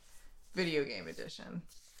Lie video game edition.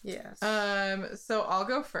 Yes. So I'll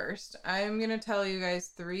go first. I'm going to tell you guys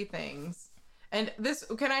 3 things. And this,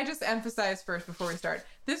 can I just emphasize first before we start?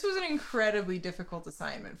 This was an incredibly difficult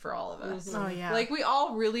assignment for all of us. Mhm. Oh yeah. Like, we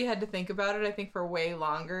all really had to think about it, I think, for way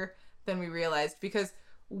longer than we realized, because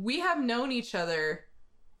we have known each other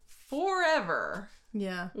forever.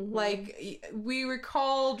 yeah. Mhm. Like, we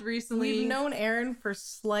recalled recently. We've known Aaron for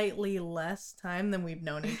slightly less time than we've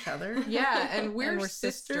known each other. Yeah, and we're, And we're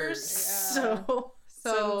sisters. sisters. Yeah. So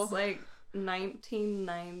So, Since like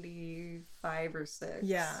 1995 or 6.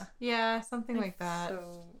 yeah. yeah, something like that.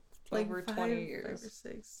 So Like over 20 5 or years.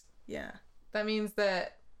 6. Yeah. That means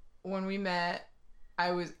that when we met,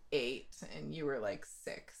 I was 8 and you were like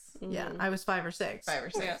 6. Yeah. Mhm. I was 5 or 6. 5 or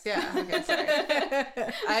 6. Yeah. Yeah. Okay, sorry.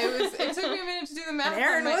 It took me a minute to do the math. And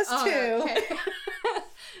Aaron on my was own. 2. Okay.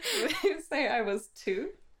 Did you say I was 2?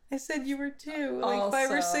 I said you were 2. Like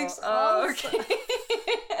 5 or 6. Oh, also. okay.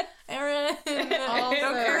 Aaron. Also-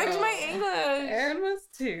 Don't correct my English. Aaron was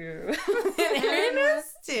 2. Aaron was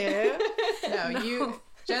 2. No,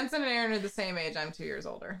 Jensen and Aaron are the same age. I'm 2 years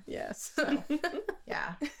older. Yes.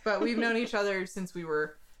 Yeah. But we've known each other since we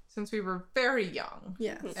were very young.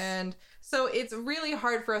 Yes. And so it's really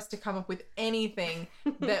hard for us to come up with anything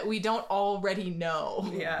that we don't already know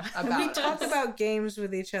Yeah. about We talk us. about games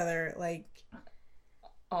with each other like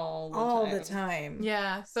all the time.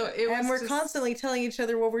 Yeah, so it was And we're just- constantly telling each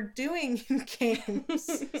other what we're doing in games.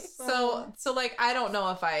 So like I don't know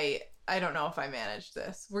if I managed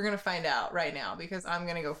this. We're gonna find out right now because I'm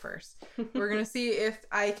gonna go first. We're gonna see if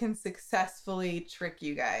I can successfully trick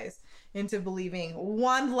you guys into believing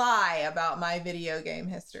one lie about my video game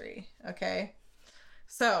history. Okay?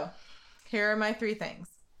 So here are my 3 things.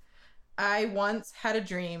 I once had a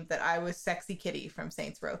dream that I was Sexy Kitty from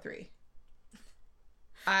Saints Row 3.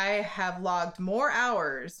 I have logged more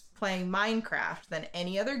hours playing Minecraft than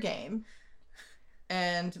any other game.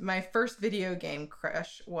 And my first video game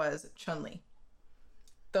crush was Chun-Li.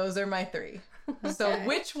 Those are my 3. So Okay.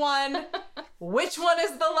 which one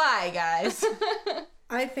is the lie, guys?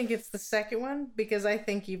 I think it's the second one because I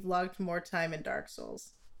think you've logged more time in Dark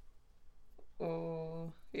Souls.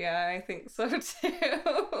 Oh, yeah, I think so too.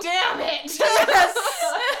 Damn it!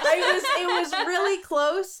 It was really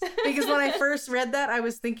close because when I first read that, I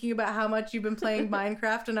was thinking about how much you've been playing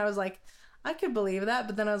Minecraft, and I was like, I could believe that,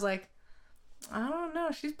 but then I was like, I don't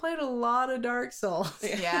know. She's played a lot of Dark Souls.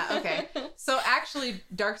 Yeah, okay. So actually,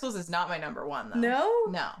 Dark Souls is not my number 1, though. No?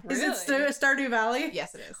 No. Is it Really? Stardew Valley?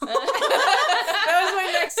 Yes, it is. That was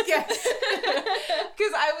my next guess.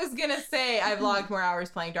 Because I was gonna say I've logged more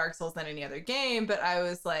hours playing Dark Souls than any other game, but I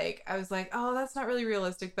was like, oh, that's not really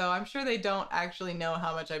realistic, though. I'm sure they don't actually know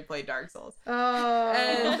how much I play Dark Souls. Oh.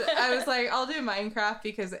 And I was like, I'll do Minecraft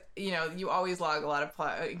because you always log a lot of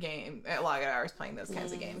hours playing those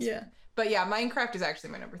kinds of games. Yeah. But yeah, Minecraft is actually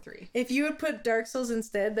my number 3. If you had put Dark Souls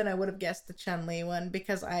instead, then I would have guessed the Chun-Li one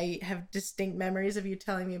because I have distinct memories of you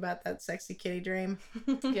telling me about that sexy kitty dream.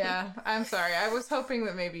 Yeah, I'm sorry. I was hoping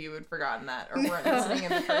that maybe you had forgotten that or weren't listening in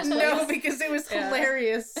the first place. No, because it was Yeah.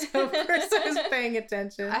 hilarious. So of course I was paying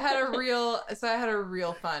attention. I had a real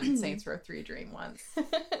fun Saints Row 3 dream once.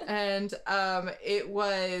 And it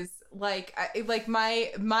was like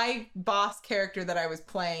my boss character that I was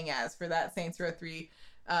playing as for that Saints Row 3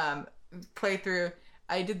 playthrough,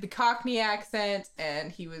 I did the Cockney accent,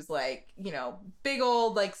 and he was like, you know, big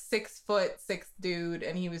old, like 6'6" dude,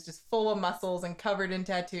 and he was just full of muscles and covered in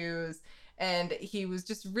tattoos. And he was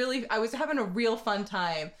just really, I was having a real fun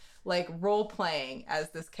time, like role playing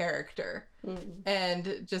as this character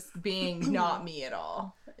and just being not me at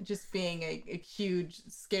all. Just being a huge,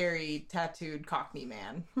 scary, tattooed Cockney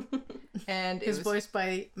man. And His voiced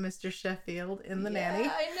by Mr. Sheffield in The Nanny.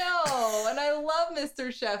 I know. And I love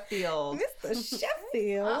Mr. Sheffield. Mr.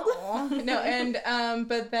 Sheffield. Oh. No, and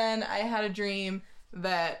but then I had a dream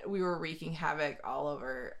that we were wreaking havoc all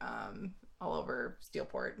over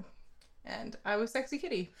Steelport. And I was Sexy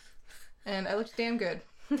Kitty. And I looked damn good.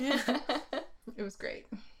 It was great.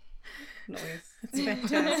 Nice. It's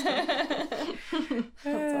fantastic.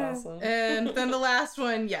 That's awesome. And then the last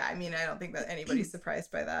one, yeah, I mean, I don't think that anybody's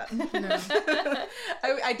surprised by that. No.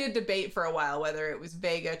 I did debate for a while whether it was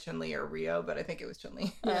Vega, Chun-Li, or Rio, but I think it was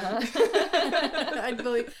Chun-Li. I'd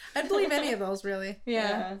believe any of those, really.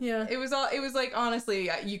 Yeah. Yeah. It was like, honestly,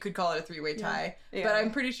 you could call it a three-way tie, Yeah. but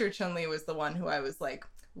I'm pretty sure Chun-Li was the one who I was like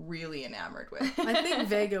really enamored with. I think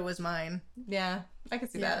Vega was mine. Yeah, I could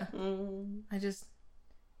see that.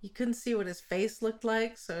 You couldn't see what his face looked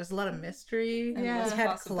like, so there's a lot of mystery. Yeah. He had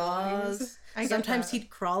Possibilities. claws. I get Sometimes that. he'd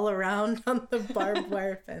crawl around on the barbed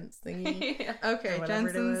wire fence thingy. Yeah. Okay, Or whatever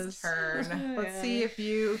it Jensen's was. turn. Let's Yeah. see if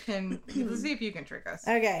you can trick us.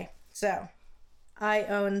 Okay, so I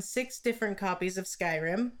own 6 different copies of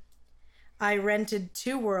Skyrim. I rented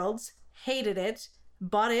 2 Worlds, hated it,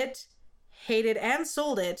 bought it, hated and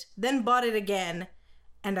sold it, then bought it again,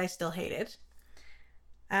 and I still hate it.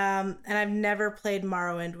 And I've never played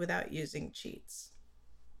Morrowind without using cheats.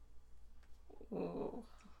 Ooh,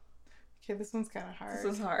 Okay, this one's kind of hard.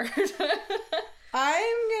 this is hard.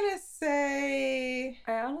 I'm gonna say,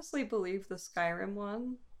 I honestly believe the Skyrim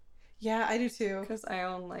one yeah, I do too. because I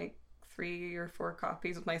own like 3 or 4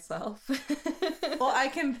 copies myself. Well, I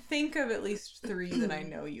can think of at least 3 that I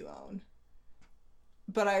know you own.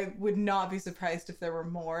 But I would not be surprised if there were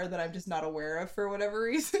more that I'm just not aware of for whatever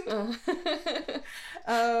reason.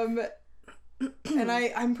 And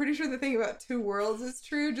I'm pretty sure the thing about 2 Worlds is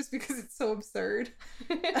true just because it's so absurd.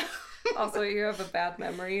 Also, you have a bad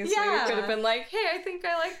memory, so Yeah. you could have been like, hey, I think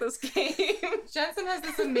I like this game. Jensen has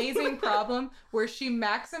this amazing problem where she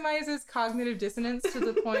maximizes cognitive dissonance to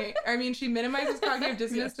the point, she minimizes cognitive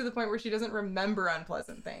dissonance to the point where she doesn't remember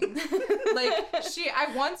unpleasant things. Like, I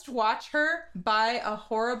once watched her buy a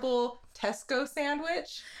horrible Tesco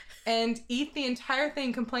sandwich and eat the entire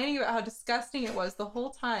thing, complaining about how disgusting it was the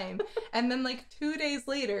whole time. And then, like, 2 days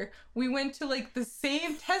later, we went to, like, the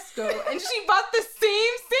same Tesco, and she bought the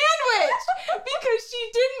same sandwich because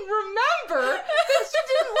she didn't remember that she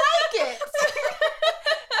didn't like it.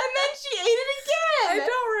 And then she ate it I again.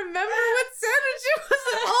 don't remember what sandwich it was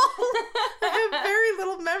at all. I have very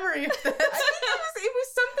little memory of I that. think it was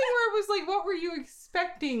something where it was like, what were you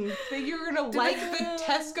expecting? That you were gonna like the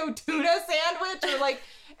Tesco tuna sandwich or like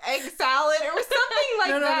egg salad? It was something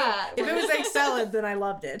like that. If it was egg salad, then I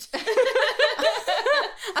loved it.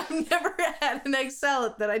 I've never had an egg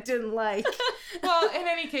salad that I didn't like. Well, in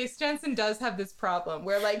any case, Jensen does have this problem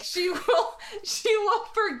where like she will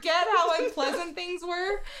forget how unpleasant things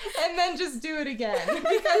were and then just do it again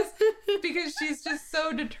because she's just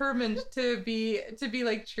so determined to be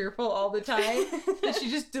like cheerful all the time that she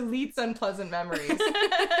just deletes unpleasant memories.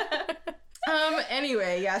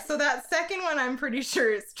 Anyway, yeah, so that second one I'm pretty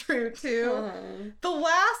sure is true too. The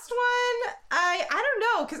last one, I don't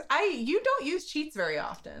know, because you don't use cheats very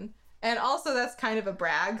often. And also that's kind of a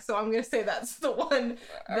brag, so I'm gonna say that's the one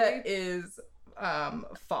that is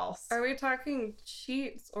false. Are we talking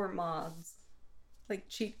cheats or mods? Like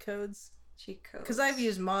cheat codes. Cheat codes. Because I've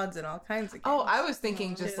used mods in all kinds of games. Oh, I was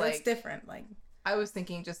thinking just That's like different. Like, I was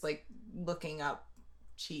thinking just like looking up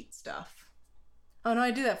cheat stuff. oh no, I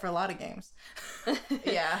do that for a lot of games.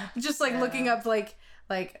 Yeah. Just like Yeah. looking up like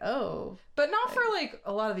oh, But not for like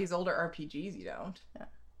a lot of these older RPGs you don't.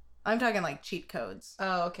 I'm talking like cheat codes.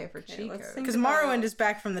 Oh, okay, for Okay, cheat let's codes. think Because about- Morrowind is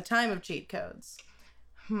back from the time of cheat codes.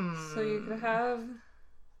 So you could have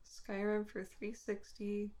Skyrim for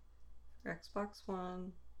 360, for Xbox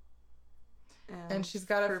One, And she's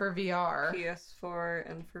got it for VR. PS4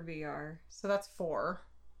 and for VR. So that's 4.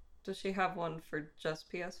 Does she have one for just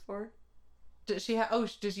PS4? Does she have? Oh,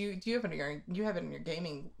 do you have it in your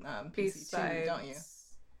gaming PC too, don't you?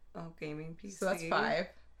 Oh, gaming PC. So that's 5.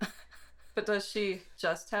 But does she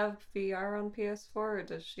just have VR on PS4, or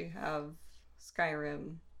does she have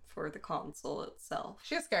Skyrim for the console itself?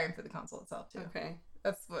 She has Skyrim for the console itself too. Okay.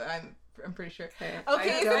 That's what I'm pretty sure. Okay.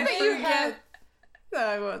 Okay, I isn't don't that you forget- had? No,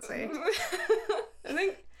 I won't say. I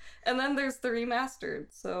think, and then there's the remastered.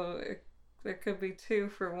 So there could be 2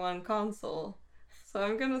 for 1 console. So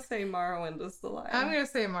I'm gonna say Morrowind is the lie. I'm gonna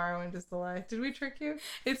say Morrowind is the lie. Did we trick you?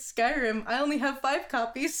 It's Skyrim. I only have 5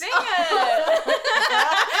 copies. Dang it!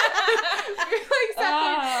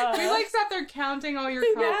 we sat there counting all your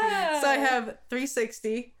copies. Yeah. So I have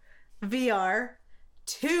 360, VR,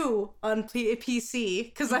 2 on PC,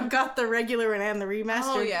 because I've got the regular one and the remastered.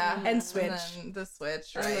 Oh yeah, And Switch. And then the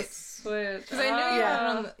Switch, And the right? Switch. Because I knew you had it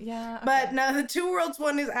on the But okay. no, the Two Worlds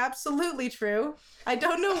one is absolutely true. I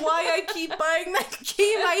don't know why I keep buying that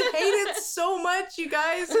game. I hate it so much, you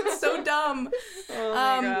guys. It's so dumb.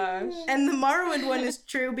 Oh my gosh. And the Morrowind one is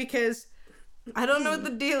true because I don't know what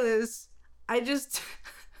the deal is.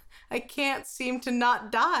 I can't seem to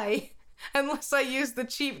not die unless I use the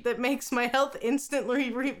cheat that makes my health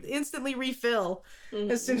instantly refill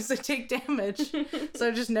as soon as I take damage. So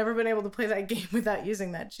I've just never been able to play that game without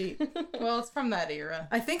using that cheat. Well, it's from that era.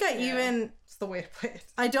 I think It's the way to play it.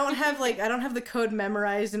 I don't have the code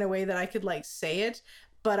memorized in a way that I could say it,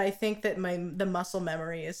 but I think that the muscle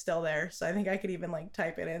memory is still there. So I think I could even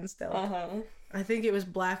type it in still. I think it was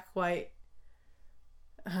black, white.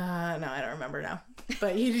 No, I don't remember now.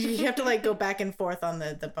 But you have to go back and forth on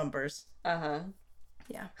the bumpers.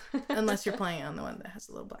 Yeah. Unless you're playing on the one that has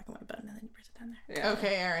a little black and white button and then you press it down there. Yeah.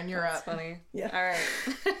 Okay, Aaron, you're That's up. funny. Yeah. All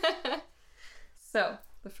right. So,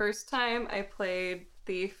 the first time I played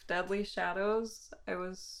Thief Deadly Shadows, I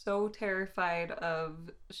was so terrified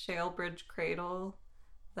of Shalebridge Cradle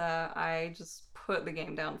that I just put the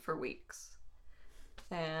game down for weeks.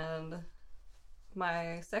 And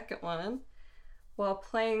my second one, while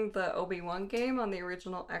playing the Obi-Wan game on the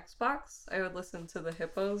original Xbox, I would listen to the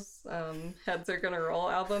Hippos' Heads Are Gonna Roll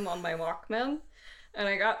album on my Walkman. And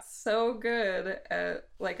I got so good at,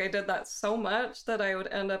 I did that so much that I would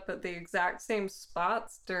end up at the exact same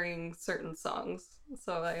spots during certain songs.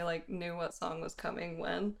 So I, knew what song was coming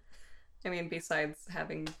when. I mean, besides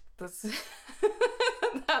having this...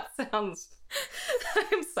 that sounds...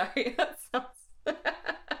 I'm sorry, that sounds...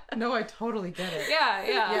 No, I totally get it. Yeah.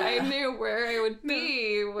 I knew where I would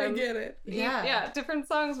be when... I get it. Yeah. Yeah, different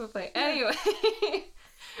songs would play. Anyway,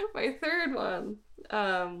 my third one...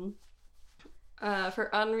 for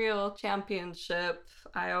Unreal Championship,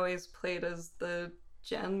 I always played as the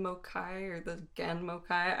Gen Mokai or the Gen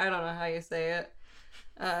Mokai. I don't know how you say it.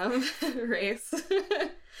 Race.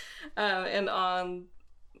 And on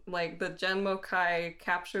the Gen Mokai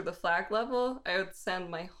capture the flag level, I would send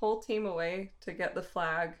my whole team away to get the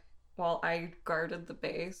flag while I guarded the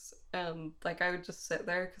base. And I would just sit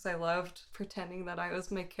there because I loved pretending that I was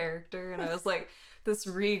my character and I was this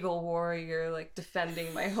regal warrior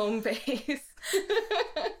defending my home base.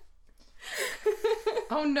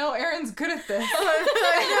 Oh no, Aaron's good at this.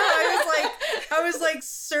 I was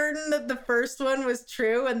certain that the first one was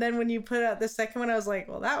true, and then when you put out the second one, I was like,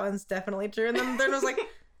 well, that one's definitely true. And then the third one was like,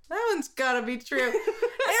 that one's gotta be true.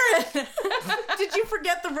 Aaron, did you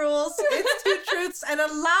forget the rules? It's 2 truths and a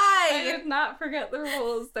lie. I did not forget the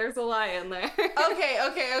rules. There's a lie in there. Okay.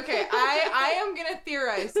 I am gonna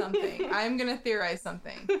theorize something.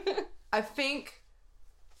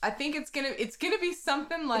 I think it's gonna be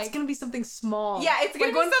something It's gonna be something small. Yeah, it's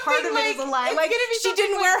gonna be one something part of it is a lie. it's gonna be She something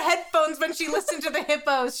didn't wear headphones when she listened to the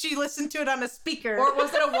Hippos. She listened to it on a speaker. Or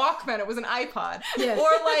was it a Walkman? It was an iPod. Yes. Or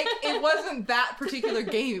it wasn't that particular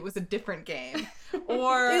game. It was a different game.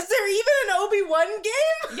 Or is there even an Obi-Wan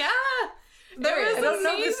game? Yeah. There is. I don't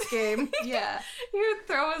know this game. Yeah. He would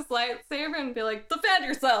throw his lightsaber and be like, defend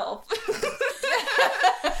yourself.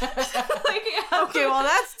 Yeah. Okay, well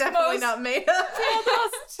that's definitely Most- not made up. The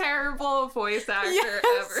most terrible voice actor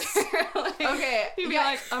Yes. ever. Okay. He'd be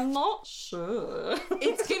like, I'm not sure.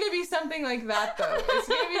 It's gonna be something like that, though. It's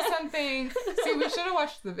gonna be something. See, we should have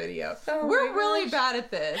watched the video. Oh We're my really gosh. bad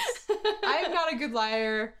at this. I'm not a good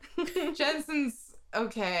liar. Jensen's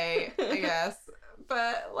okay, I guess.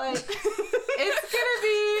 But it's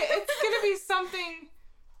gonna be something.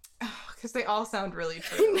 Because they all sound really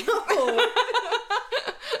true. No.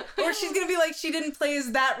 Or she's gonna be like, she didn't play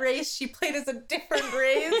as that race, she played as a different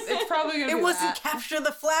race. It's probably gonna be It wasn't that. capture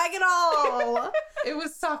the flag at all. It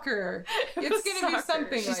was soccer. It It's was gonna be soccer.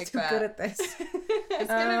 something She's like too that. good at this. It's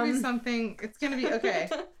gonna be something. It's gonna be okay.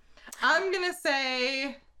 I'm gonna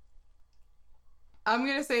say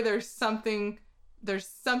there's something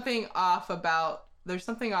off about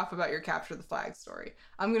your capture the flag story.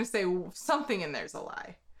 I'm gonna say something in there's a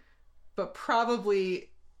lie, but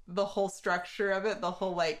probably the whole structure of it, the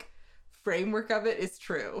whole framework of it is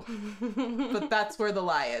true. But that's where the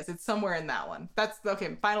lie is. It's somewhere in that one. That's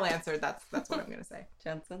okay. Final answer. That's what I'm gonna say.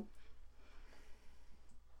 Jensen.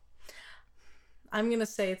 I'm gonna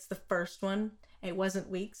say it's the first one. It wasn't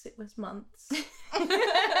weeks, it was months.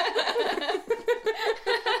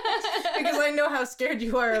 Because I know how scared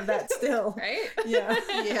you are of that still. Right? Yeah.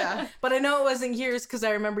 Yeah. But I know it wasn't years because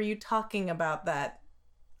I remember you talking about that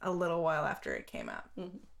a little while after it came out.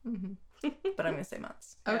 Mhm. But I'm going to say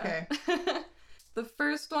months. Okay. The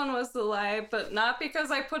first one was the lie, but not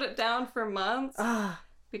because I put it down for months. Ah.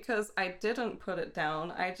 Because I didn't put it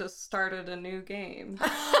down. I just started a new game.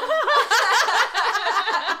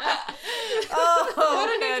 Oh, What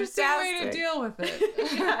an interesting way to fantastic. deal with it.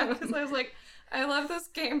 Yeah, because I was like, I love this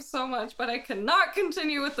game so much, but I cannot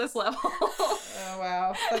continue with this level. Oh,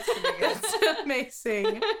 wow. That's pretty good. That's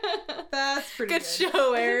amazing. That's pretty Good good.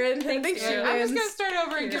 show, Erin. I think Yeah, she I'm just wins. gonna start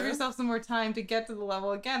over and give Yeah. yourself some more time to get to the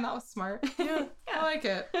level again. That was smart. Yeah. I like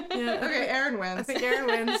it. Yeah. Okay, Erin wins. I think Erin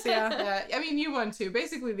wins, yeah. Yeah, I mean, you won too.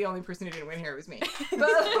 Basically, the only person who didn't win here was me. But,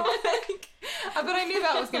 like, but I knew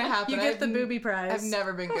that was gonna happen. You get the booby prize. I've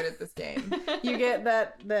never been good at this game. You get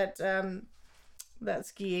that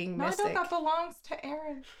skiing No, I mystic. thought that belongs to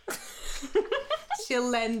Erin. She'll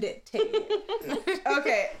lend it to you.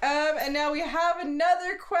 Okay, and now we have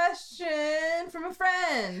another question from a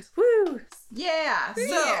friend. Woo! Yeah, so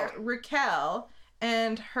Yeah. Raquel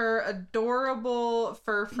and her adorable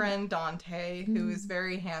fur friend Dante, who is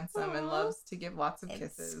very handsome and Aw. loves to give lots of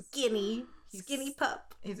kisses. Skinny He's-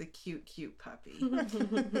 pup. He's a cute, cute puppy.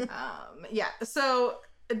 Yeah, so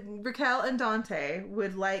Raquel and Dante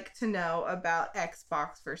would like to know about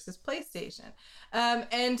Xbox versus PlayStation.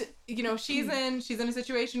 And you know, she's in a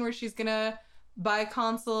situation where she's gonna buy a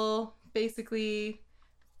console, basically,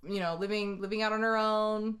 you know, living out on her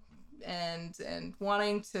own and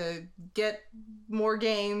wanting to get more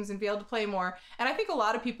games and be able to play more. And I think a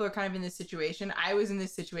lot of people are kind of in this situation. I was in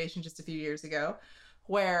this situation just a few years ago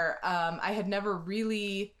where I had never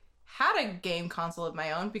really had a game console of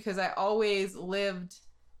my own because I always lived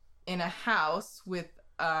in a house with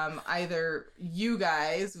either you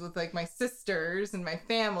guys, with like my sisters and my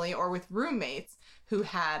family, or with roommates who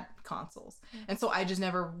had consoles. And so I just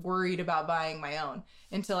never worried about buying my own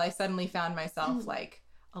until I suddenly found myself like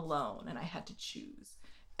alone and I had to choose.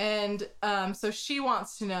 And so she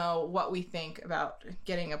wants to know what we think about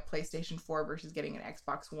getting a PlayStation 4 versus getting an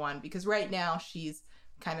Xbox One, because right now she's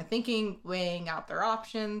kind of weighing out their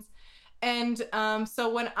options. And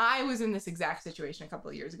so when I was in this exact situation a couple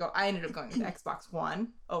of years ago, I ended up going with Xbox One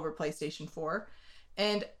over PlayStation 4.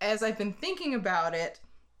 And as I've been thinking about it,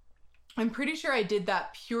 I'm pretty sure I did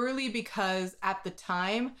that purely because at the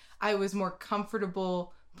time I was more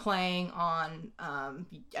comfortable playing on,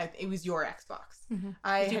 it was your Xbox.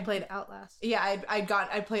 You played Outlast. Yeah,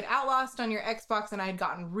 I played Outlast on your Xbox and I had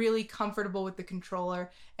gotten really comfortable with the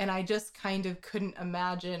controller, and I just kind of couldn't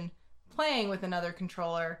imagine playing with another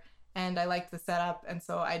controller. And I liked the setup, and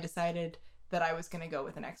so I decided that I was going to go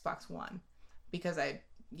with an Xbox One because I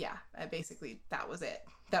basically, that was it.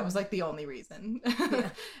 That was like the only reason.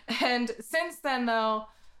 And since then, though,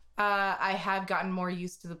 I have gotten more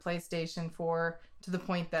used to the PlayStation 4 to the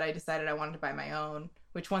point that I decided I wanted to buy my own,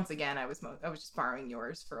 which once again, I was just borrowing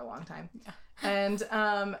yours for a long time. And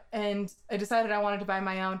I decided I wanted to buy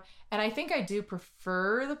my own. And I think I do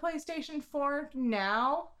prefer the PlayStation 4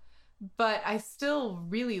 now. But I still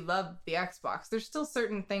really love the Xbox. There's still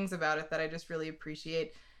certain things about it that I just really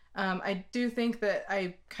appreciate. I do think that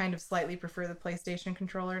I kind of slightly prefer the PlayStation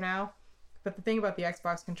controller now. But the thing about the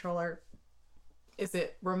Xbox controller is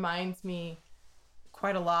it reminds me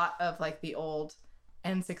quite a lot of like the old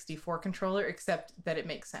N64 controller, except that it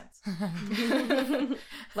makes sense.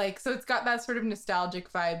 Like, so it's got that sort of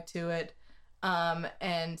nostalgic vibe to it.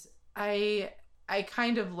 And I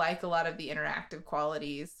kind of like a lot of the interactive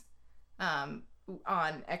qualities on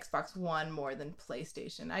Xbox One more than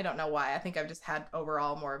PlayStation. I don't know why. I think I've just had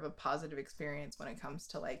overall more of a positive experience when it comes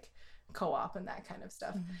to like co-op and that kind of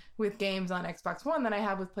stuff with games on Xbox One than I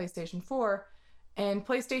have with PlayStation 4. And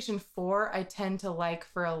PlayStation 4 I tend to like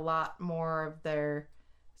for a lot more of their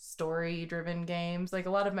story-driven games. Like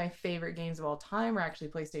a lot of my favorite games of all time are actually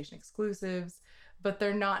PlayStation exclusives, but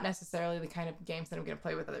they're not necessarily the kind of games that I'm going to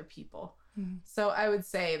play with other people. So I would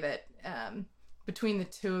say that between the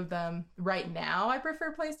two of them, right now, I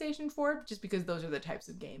prefer PlayStation 4 just because those are the types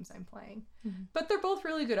of games I'm playing. But they're both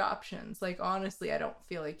really good options. Like, honestly, I don't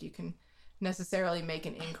feel like you can necessarily make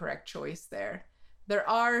an incorrect choice there. There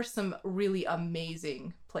are some really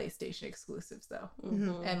amazing PlayStation exclusives, though.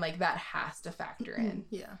 And, like, that has to factor in.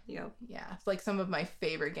 Yeah. Yep. Yeah. Like, some of my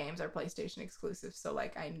favorite games are PlayStation exclusives. So,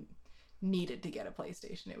 like, I needed to get a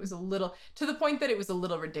PlayStation. It was a little, to the point that it was a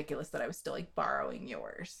little ridiculous that I was still, like, borrowing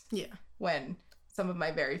yours. Yeah. When some of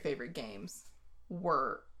my very favorite games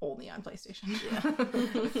were only on PlayStation.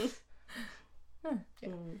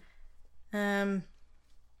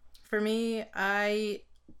 for me, I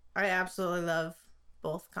absolutely love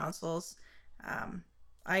both consoles.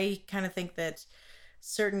 I kind of think that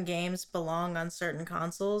certain games belong on certain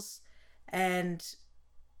consoles, and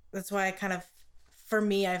that's why for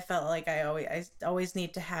me, I felt like I always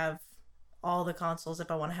need to have all the consoles if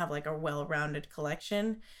I want to have like a well-rounded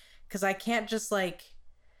collection, because I can't just like,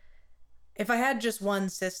 if I had just one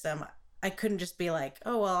system, I couldn't just be like,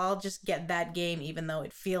 oh well, I'll just get that game even though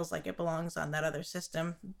it feels like it belongs on that other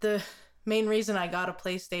system. The main reason I got a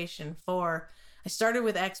PlayStation 4, I started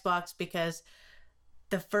with Xbox because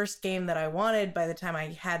the first game that I wanted by the time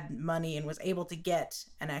I had money and was able to get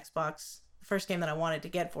an Xbox, the first game that I wanted to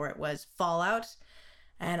get for it was Fallout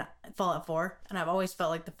 4, and I've always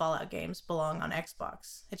felt like the Fallout games belong on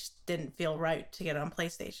Xbox. It just didn't feel right to get it on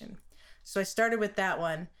PlayStation. So I started with that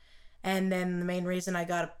one, and then the main reason I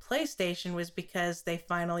got a PlayStation was because they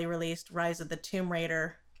finally released Rise of the Tomb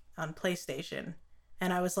Raider on PlayStation.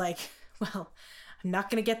 And I was like, well, I'm not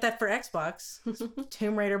going to get that for Xbox.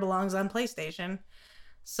 Tomb Raider belongs on PlayStation.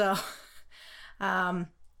 So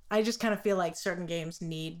I just kind of feel like certain games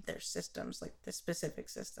need their systems, like the specific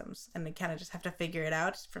systems, and they kind of just have to figure it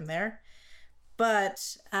out from there.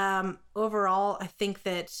 But overall, I think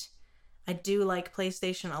that I do like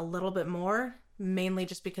PlayStation a little bit more, mainly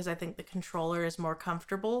just because I think the controller is more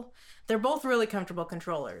comfortable. They're both really comfortable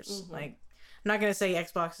controllers. Mm-hmm. Like, I'm not going to say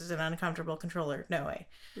Xbox is an uncomfortable controller. No way.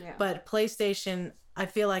 Yeah. But PlayStation, I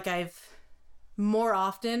feel like more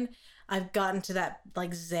often I've gotten to that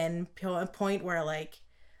like zen point where like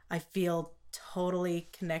I feel totally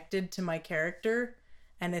connected to my character,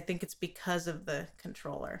 and I think it's because of the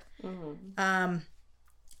controller. Mm-hmm.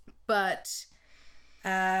 But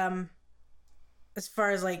as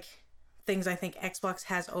far as like things I think Xbox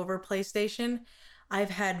has over PlayStation, I've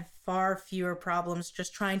had far fewer problems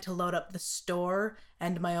just trying to load up the store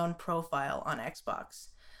and my own profile on Xbox.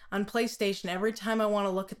 On PlayStation, every time I want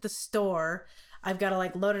to look at the store, I've got to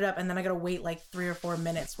like load it up, and then I got to wait like 3 or 4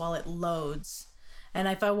 minutes while it loads. And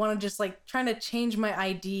if I want to just like trying to change my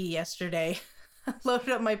ID yesterday, I loaded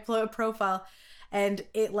up my profile, and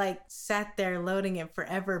it like sat there loading it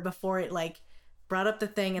forever before it like brought up the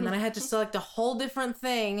thing. And then I had to select a whole different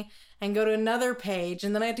thing and go to another page.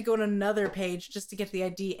 And then I had to go to another page just to get the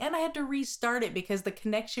ID. And I had to restart it because the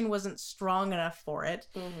connection wasn't strong enough for it.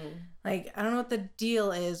 Mm-hmm. Like, I don't know what the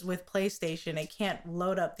deal is with PlayStation. It can't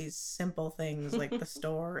load up these simple things like the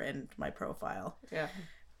store and my profile. Yeah.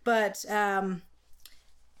 But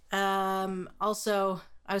also,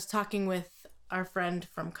 I was talking with our friend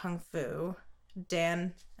from Kung Fu,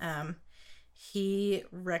 Dan. He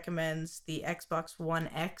recommends the Xbox One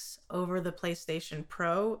X over the PlayStation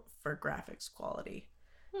Pro for graphics quality.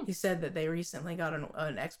 He said that they recently got an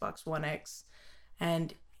Xbox One X,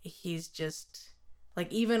 and he's just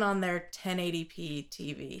like, even on their 1080p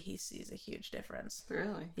TV, he sees a huge difference.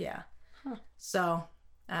 Really? Yeah. Huh. So,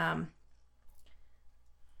 yeah,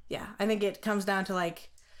 I think it comes down to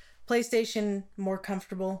like PlayStation more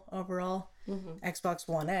comfortable overall, mm-hmm. Xbox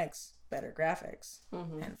One X better graphics,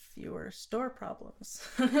 mm-hmm. and fewer store problems.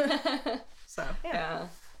 So yeah.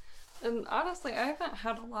 And honestly, I haven't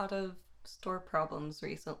had a lot of store problems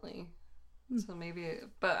recently. So maybe,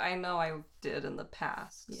 but I know I did in the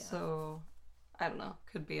past. Yeah. So I don't know.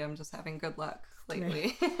 Could be I'm just having good luck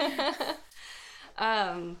lately.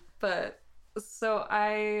 But so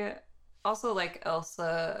I also, like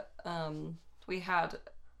Elsa, we had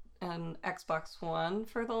an Xbox One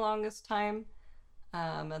for the longest time.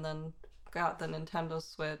 And then got the Nintendo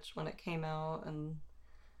Switch when it came out, and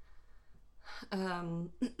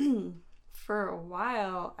for a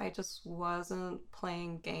while I just wasn't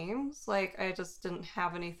playing games. Like, I just didn't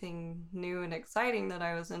have anything new and exciting that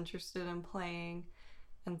I was interested in playing,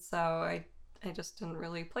 and so I just didn't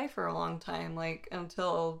really play for a long time, like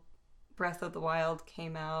until Breath of the Wild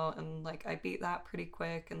came out, and like I beat that pretty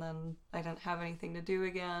quick, and then I didn't have anything to do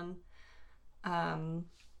again.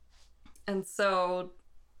 And so,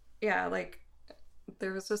 yeah, like,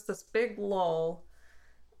 there was just this big lull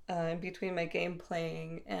in between my game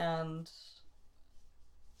playing, and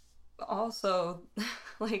also,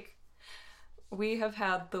 like, we have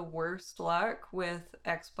had the worst luck with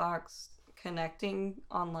Xbox connecting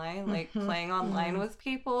online, like playing online with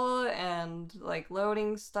people, and like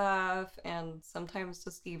loading stuff, and sometimes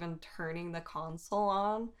just even turning the console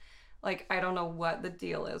on. Like, I don't know what the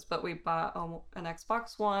deal is, but we bought an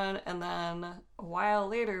Xbox One, and then a while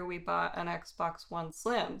later we bought an Xbox One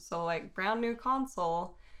Slim. So, like, brand new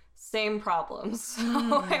console, same problems.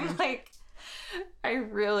 So I'm like, I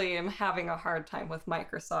really am having a hard time with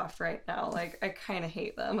Microsoft right now. Like, I kind of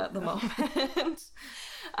hate them at the moment.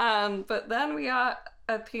 But then we got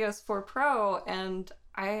a PS4 Pro, and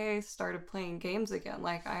I started playing games again.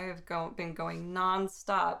 Like, I have been going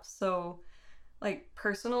nonstop. So, like,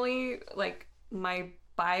 personally, like, my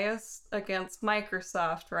bias against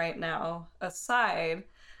Microsoft right now aside,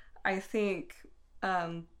 I think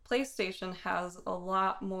PlayStation has a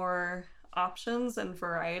lot more options and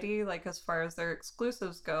variety, like, as far as their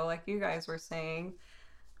exclusives go, like you guys were saying.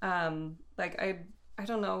 Like, I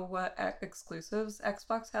don't know what exclusives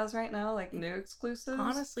Xbox has right now, like new exclusives.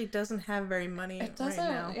 Honestly, doesn't have very many It doesn't,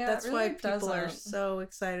 right now. yeah, That's it really why people are doesn't. so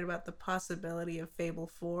excited about the possibility of Fable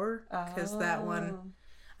 4, because that one, Oh.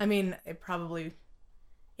 I mean, it probably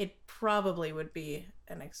would be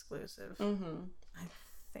an exclusive. Mm-hmm. I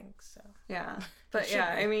think so. Yeah. But should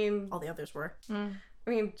yeah, be. I mean, All the others were.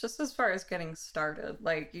 just as far as getting started,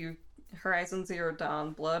 like Horizon Zero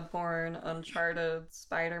Dawn, Bloodborne, Uncharted,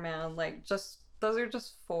 Spider-Man, like those are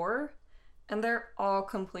just 4, and they're all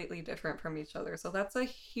completely different from each other. So that's a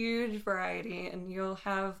huge variety, and you'll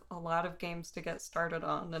have a lot of games to get started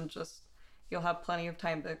on, and you'll have plenty of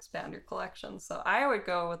time to expand your collection. So I would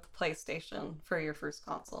go with the PlayStation for your first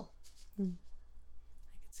console. I could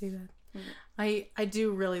see that. I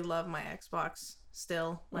do really love my Xbox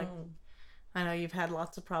still. Like, I know you've had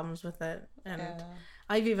lots of problems with it, and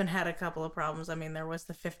I've even had a couple of problems. I mean, there was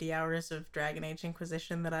the 50 hours of Dragon Age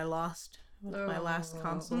Inquisition that I lost with my last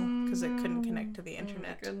console because it couldn't connect to the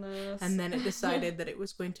internet. Oh my goodness. And then it decided that it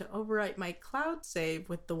was going to overwrite my cloud save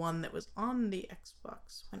with the one that was on the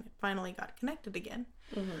Xbox when it finally got connected again.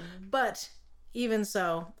 But even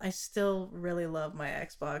so, I still really love my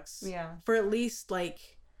Xbox. Yeah. For at least like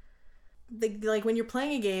when you're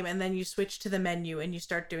playing a game and then you switch to the menu and you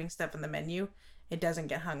start doing stuff in the menu, it doesn't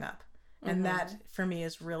get hung up. And that, for me,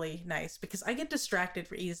 is really nice because I get distracted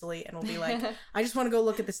easily and will be like, I just want to go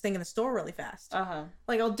look at this thing in the store really fast.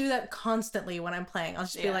 Like, I'll do that constantly when I'm playing. I'll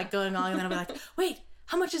just be like going on and then I'll be like, wait,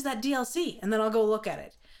 how much is that DLC? And then I'll go look at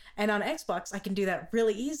it. And on Xbox, I can do that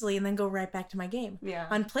really easily and then go right back to my game. Yeah.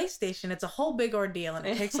 On PlayStation, it's a whole big ordeal and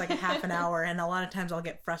it takes like a half an hour. And a lot of times I'll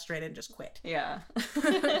get frustrated and just quit. Yeah.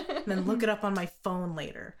 And then look it up on my phone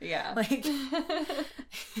later. Yeah. Like,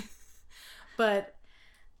 but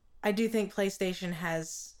I do think PlayStation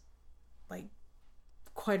has like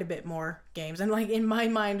quite a bit more games. And like in my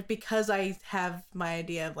mind, because I have my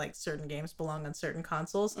idea of like certain games belong on certain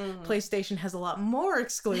consoles, PlayStation has a lot more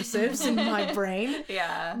exclusives in my brain.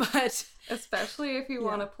 Yeah. But especially if you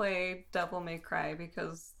want to play Devil May Cry,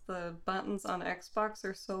 because the buttons on Xbox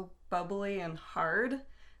are so bubbly and hard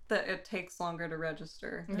that it takes longer to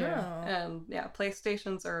register. Yeah. And yeah,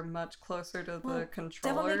 PlayStations are much closer to the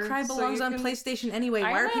controller. Devil May Cry belongs on PlayStation anyway.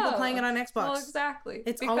 Why are people playing it on Xbox? Well, exactly.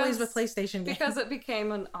 It's always a PlayStation game. Because it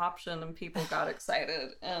became an option and people got excited.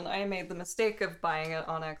 And I made the mistake of buying it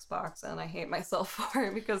on Xbox, and I hate myself for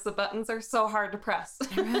it because the buttons are so hard to press.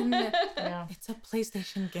 Yeah. It's a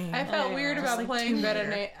PlayStation game. I felt weird Just about like playing Tomb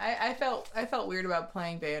Raider. Bayonetta. I felt weird about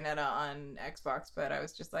playing Bayonetta on Xbox, but I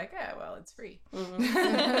was just like, well, it's free.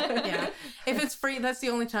 Yeah. If it's free, that's the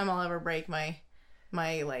only time I'll ever break my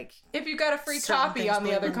like If you got a free certain copy things on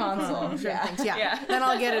the other belong on console, certain yeah. things. Yeah. Yeah. Then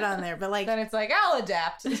I'll get it on there. But like, Then it's like, I'll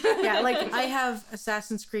adapt. yeah, like I have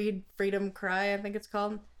Assassin's Creed Freedom Cry, I think it's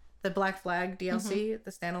called, the Black Flag DLC,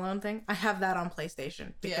 the standalone thing. I have that on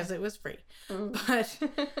PlayStation because it was free. But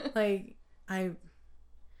like,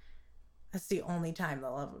 that's the only time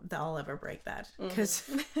I'll ever break that, because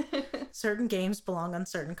certain games belong on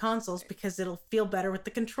certain consoles because it'll feel better with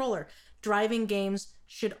the controller. Driving games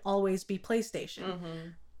should always be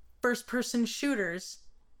PlayStation. First-person shooters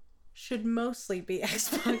should mostly be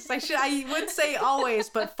Xbox. I would say always,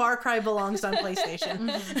 but Far Cry belongs on PlayStation.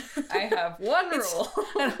 I have one rule.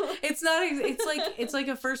 It's like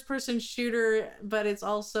a first-person shooter, but it's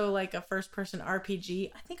also like a first-person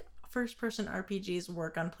RPG. I think first-person RPGs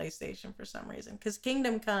work on PlayStation for some reason, because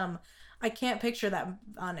Kingdom Come, I can't picture that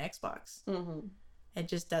on Xbox. It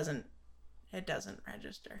just doesn't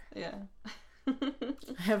register. Yeah.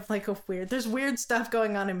 I have like there's weird stuff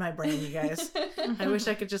going on in my brain, you guys. I wish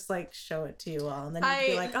I could just like show it to you all, and then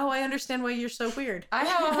you'd be like, oh, I understand why you're so weird. I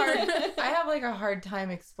have like a hard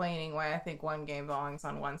time explaining why I think one game belongs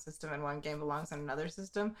on one system and one game belongs on another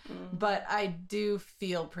system, but I do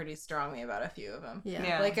feel pretty strongly about a few of them.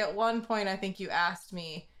 Yeah. Like at one point, I think you asked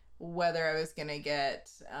me whether I was gonna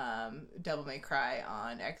get Devil May Cry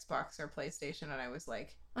on Xbox or PlayStation, and I was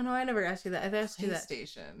like, oh no, I never asked you that. I've asked you that.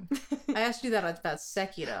 PlayStation. I asked you that about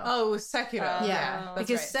Sekiro. Oh, it was Sekiro. yeah, that's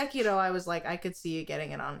because right. Sekiro, I was like, I could see you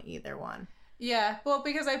getting it on either one. Yeah, well,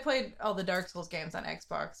 because I played all the Dark Souls games on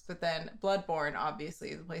Xbox, but then Bloodborne, obviously,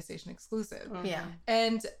 is a PlayStation exclusive. Yeah,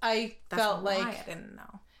 and I that's felt why like I didn't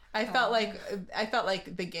know. I felt like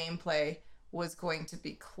the gameplay was going to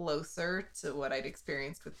be closer to what I'd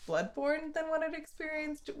experienced with Bloodborne than what I'd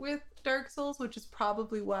experienced with Dark Souls, which is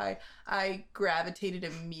probably why I gravitated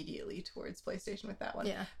immediately towards PlayStation with that one.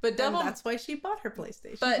 Yeah. But And that's why she bought her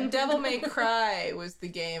PlayStation. But Devil May Cry was the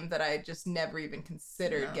game that I just never even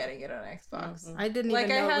considered getting it on Xbox. I didn't Like,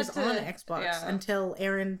 even know I it was had on to- Xbox until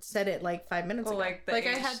Aaron said it like 5 minutes Well, ago. like the Like, I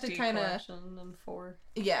had to HD kinda- collection and 4.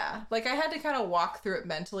 Yeah, like I had to kind of walk through it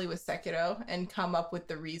mentally with Sekiro and come up with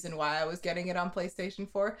the reason why I was getting it on PlayStation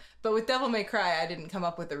 4. But with Devil May Cry, I didn't come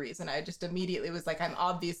up with the reason. I just immediately was like, I'm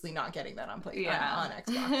obviously not getting that on on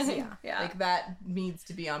Xbox. Yeah. Like that needs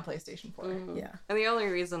to be on PlayStation 4. Yeah. And the only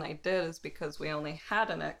reason I did is because we only had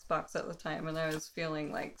an Xbox at the time, and I was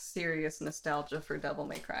feeling like serious nostalgia for Devil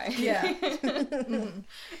May Cry. Yeah.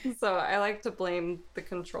 So I like to blame the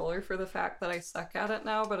controller for the fact that I suck at it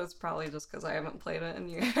now, but it's probably just because I haven't played it in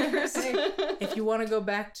years. If you want to go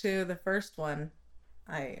back to the first one,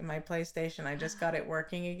 my PlayStation, I just got it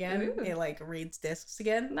working again. Ooh. It like reads discs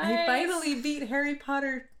again. I Nice. finally beat Harry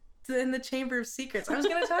Potter in the Chamber of Secrets. I was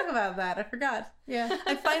gonna talk about that. I forgot. Yeah.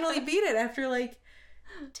 I finally beat it after like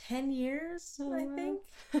 10 years, I think.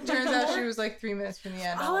 Turns out she was like 3 minutes from the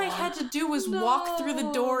end. All I had to do was walk through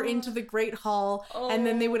the door into the Great Hall, and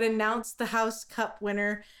then they would announce the House Cup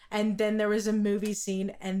winner, and then there was a movie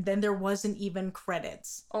scene, and then there wasn't even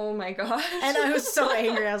credits. Oh my gosh. And I was so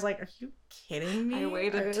angry. I was like, are you kidding me? I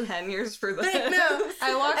waited 10 years for this. I know.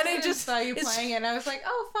 I walked And in I and just- saw you it's- playing it, and I was like,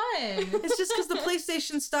 oh, fun. It's just because the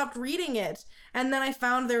PlayStation stopped reading it. And then I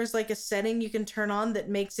found there was like a setting you can turn on that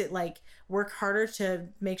makes it like work harder to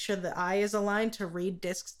make sure the eye is aligned to read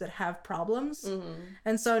discs that have problems.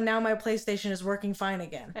 And so now my PlayStation is working fine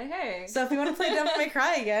again. Hey. So if you want to play Devil May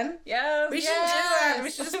Cry again, yes. we should do that. We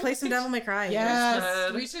should just play some Devil May Cry. Yes,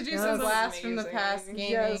 Good. we should do Yes. some blast from the Amazing. past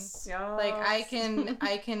gaming. Yes. Like I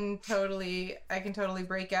can totally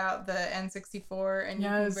break out the N64 and you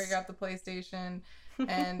can Yes. break out the PlayStation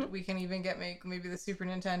and we can even maybe the Super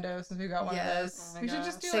Nintendo since we got one of those. Yes. Oh my We should gosh.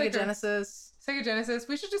 just do Sega like Genesis. Sega Genesis.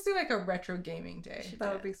 We should just do like a retro gaming day.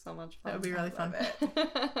 That would be so much fun. That would be really fun. Love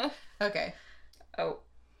it. Okay.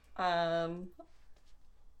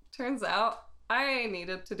 Turns out I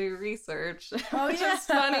needed to do research. Oh, Which yeah. is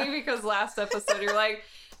funny because last episode you're like,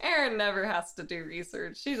 Erin never has to do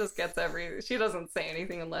research. She just gets she doesn't say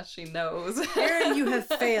anything unless she knows. Erin, you have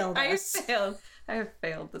failed I us. have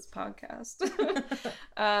failed this podcast.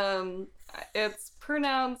 It's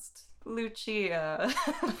pronounced Lucia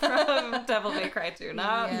from Devil May Cry 2,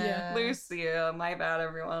 not Yeah. Lucia. My bad,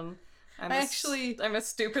 everyone. I'm a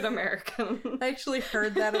stupid American. I actually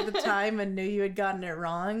heard that at the time and knew you had gotten it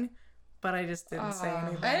wrong, but I just didn't say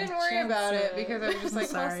anything. I didn't worry about it Chance because I was just like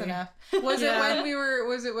close Sorry. enough. Was Yeah.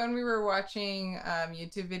 it when we were watching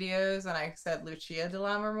YouTube videos and I said Lucia de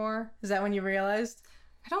Lammermoor? Is that when you realized?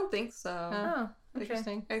 I don't think so. Oh, okay.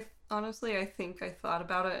 Interesting. I think I thought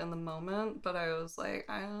about it in the moment, but I was like,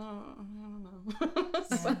 I don't know.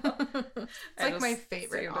 So, It's I like my just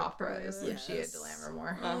favorite saved it opera for is later. Lucia de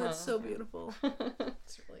Lammermoor. Oh, it's so beautiful.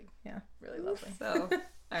 It's really lovely. So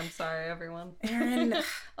I'm sorry, everyone. Erin,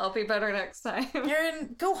 I'll be better next time.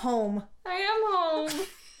 Erin, go home. I am home.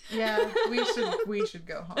 Yeah, we should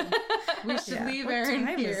go home. We should Yeah. leave What Erin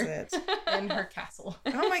time here is it? in her castle.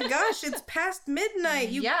 Oh my gosh, it's past midnight.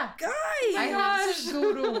 You Yeah. guys. I have to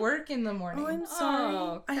go to work in the morning. Oh, I'm sorry.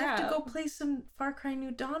 Oh, I have to crap. go play some Far Cry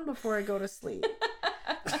New Dawn before I go to sleep.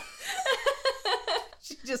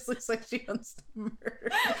 She just looks like she wants to murder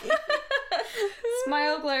me.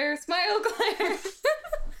 Smile glare, smile glare.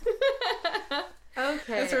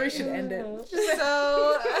 Okay. That's where we should end it.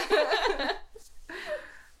 So,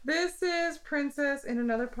 this is Princess in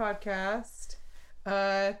Another Podcast.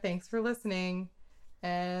 Thanks for listening,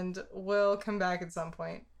 and we'll come back at some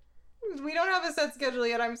point. We don't have a set schedule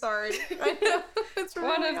yet, I'm sorry. I know. It's really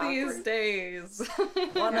One of awkward. these days.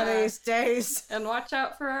 One of these days. And watch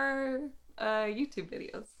out for our YouTube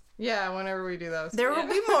videos. Yeah, whenever we do those. There will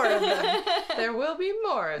be more of them. There will be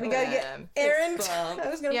more of We gotta get them. Erin. It's bump. I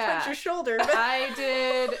was gonna Yeah. punch your shoulder, but I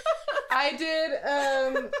did,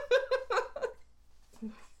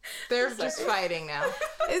 they're just fighting now.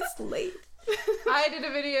 it's late. I did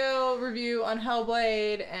a video review on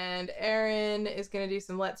Hellblade, and Erin is going to do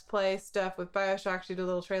some Let's Play stuff with Bioshock. She did a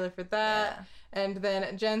little trailer for that. And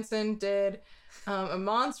then Jensen did a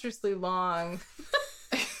monstrously long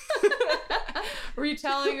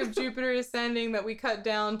retelling of Jupiter Ascending that we cut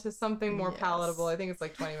down to something more Yes. palatable. I think it's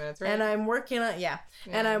like 20 minutes, right? And I'm working on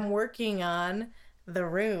and I'm working on The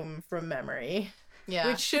Room from memory. Yeah.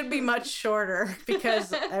 Which should be much shorter because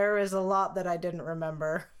there is a lot that I didn't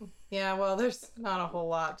remember. Yeah, well, there's not a whole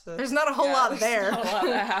lot to... There's not a whole lot there. Not a lot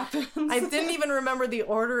that happens. I didn't even remember the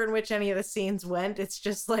order in which any of the scenes went. It's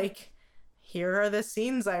just like, here are the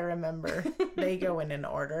scenes I remember. They go in an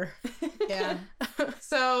order. Yeah.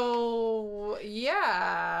 So, yeah.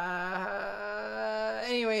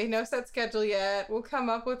 Anyway, no set schedule yet. We'll come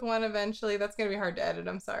up with one eventually. That's going to be hard to edit.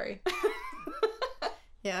 I'm sorry.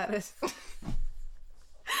 Yeah, it is.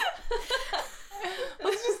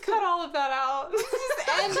 Let's just cut all of that out. Let's just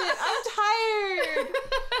end it. I'm tired.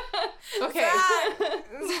 Okay.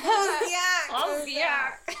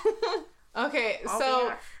 Okay,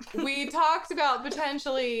 so we talked about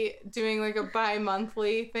potentially doing like a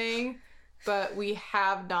bi-monthly thing, but we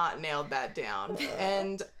have not nailed that down.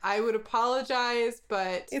 And I would apologize,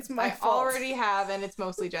 but It's my I fault. already have, and it's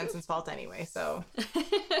mostly Jensen's fault anyway, so.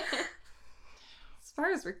 As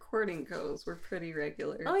far as recording goes, we're pretty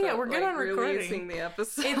regular. Oh, yeah, but, we're good on recording. Releasing the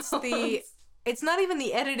episodes. It's not even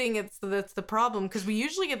the editing that's the problem, because we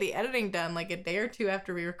usually get the editing done like a day or two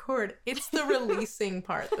after we record. It's the releasing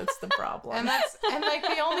part that's the problem. And like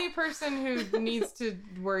the only person who needs to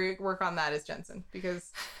work on that is Jensen,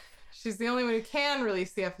 because she's the only one who can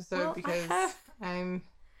release the episode, Well, because I'm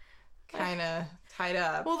kind of tied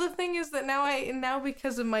up. Well, the thing is that now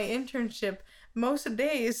because of my internship, most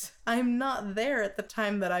days I'm not there at the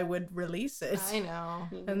time that I would release it. I know.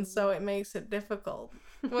 And so it makes it difficult.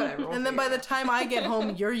 Whatever. we'll And then by figure the it time I get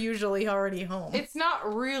home, you're usually already home. out. It's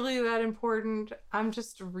not really that important. I'm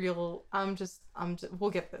just we'll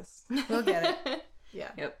get this. We'll get it.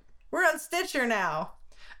 Yeah. Yep. We're on Stitcher now.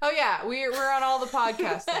 Oh yeah, we're on all the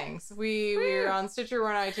podcast things. We're on Stitcher,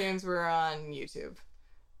 we're on iTunes, we're on YouTube.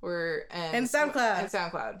 And SoundCloud. And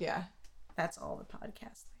SoundCloud, yeah. That's all the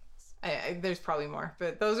podcast things. There's probably more,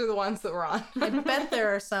 but those are the ones that we're on. I bet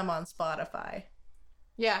there are some on Spotify,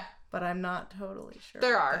 Yeah, but I'm not totally sure.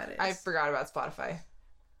 there what are. that is. I forgot about Spotify.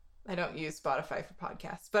 I don't use Spotify for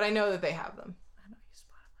podcasts, but I know that they have them. I don't use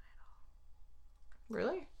Spotify at all.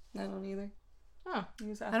 Really? I don't either. Oh.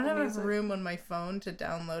 Use I don't Apple have enough Music. room on my phone to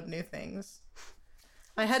download new things.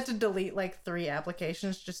 I had to delete like 3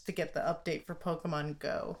 applications just to get the update for Pokemon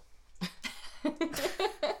Go.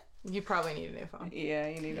 You probably need a new phone. Yeah,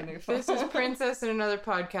 you need a new phone. This is Princess in another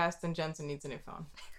podcast, and Jensen needs a new phone.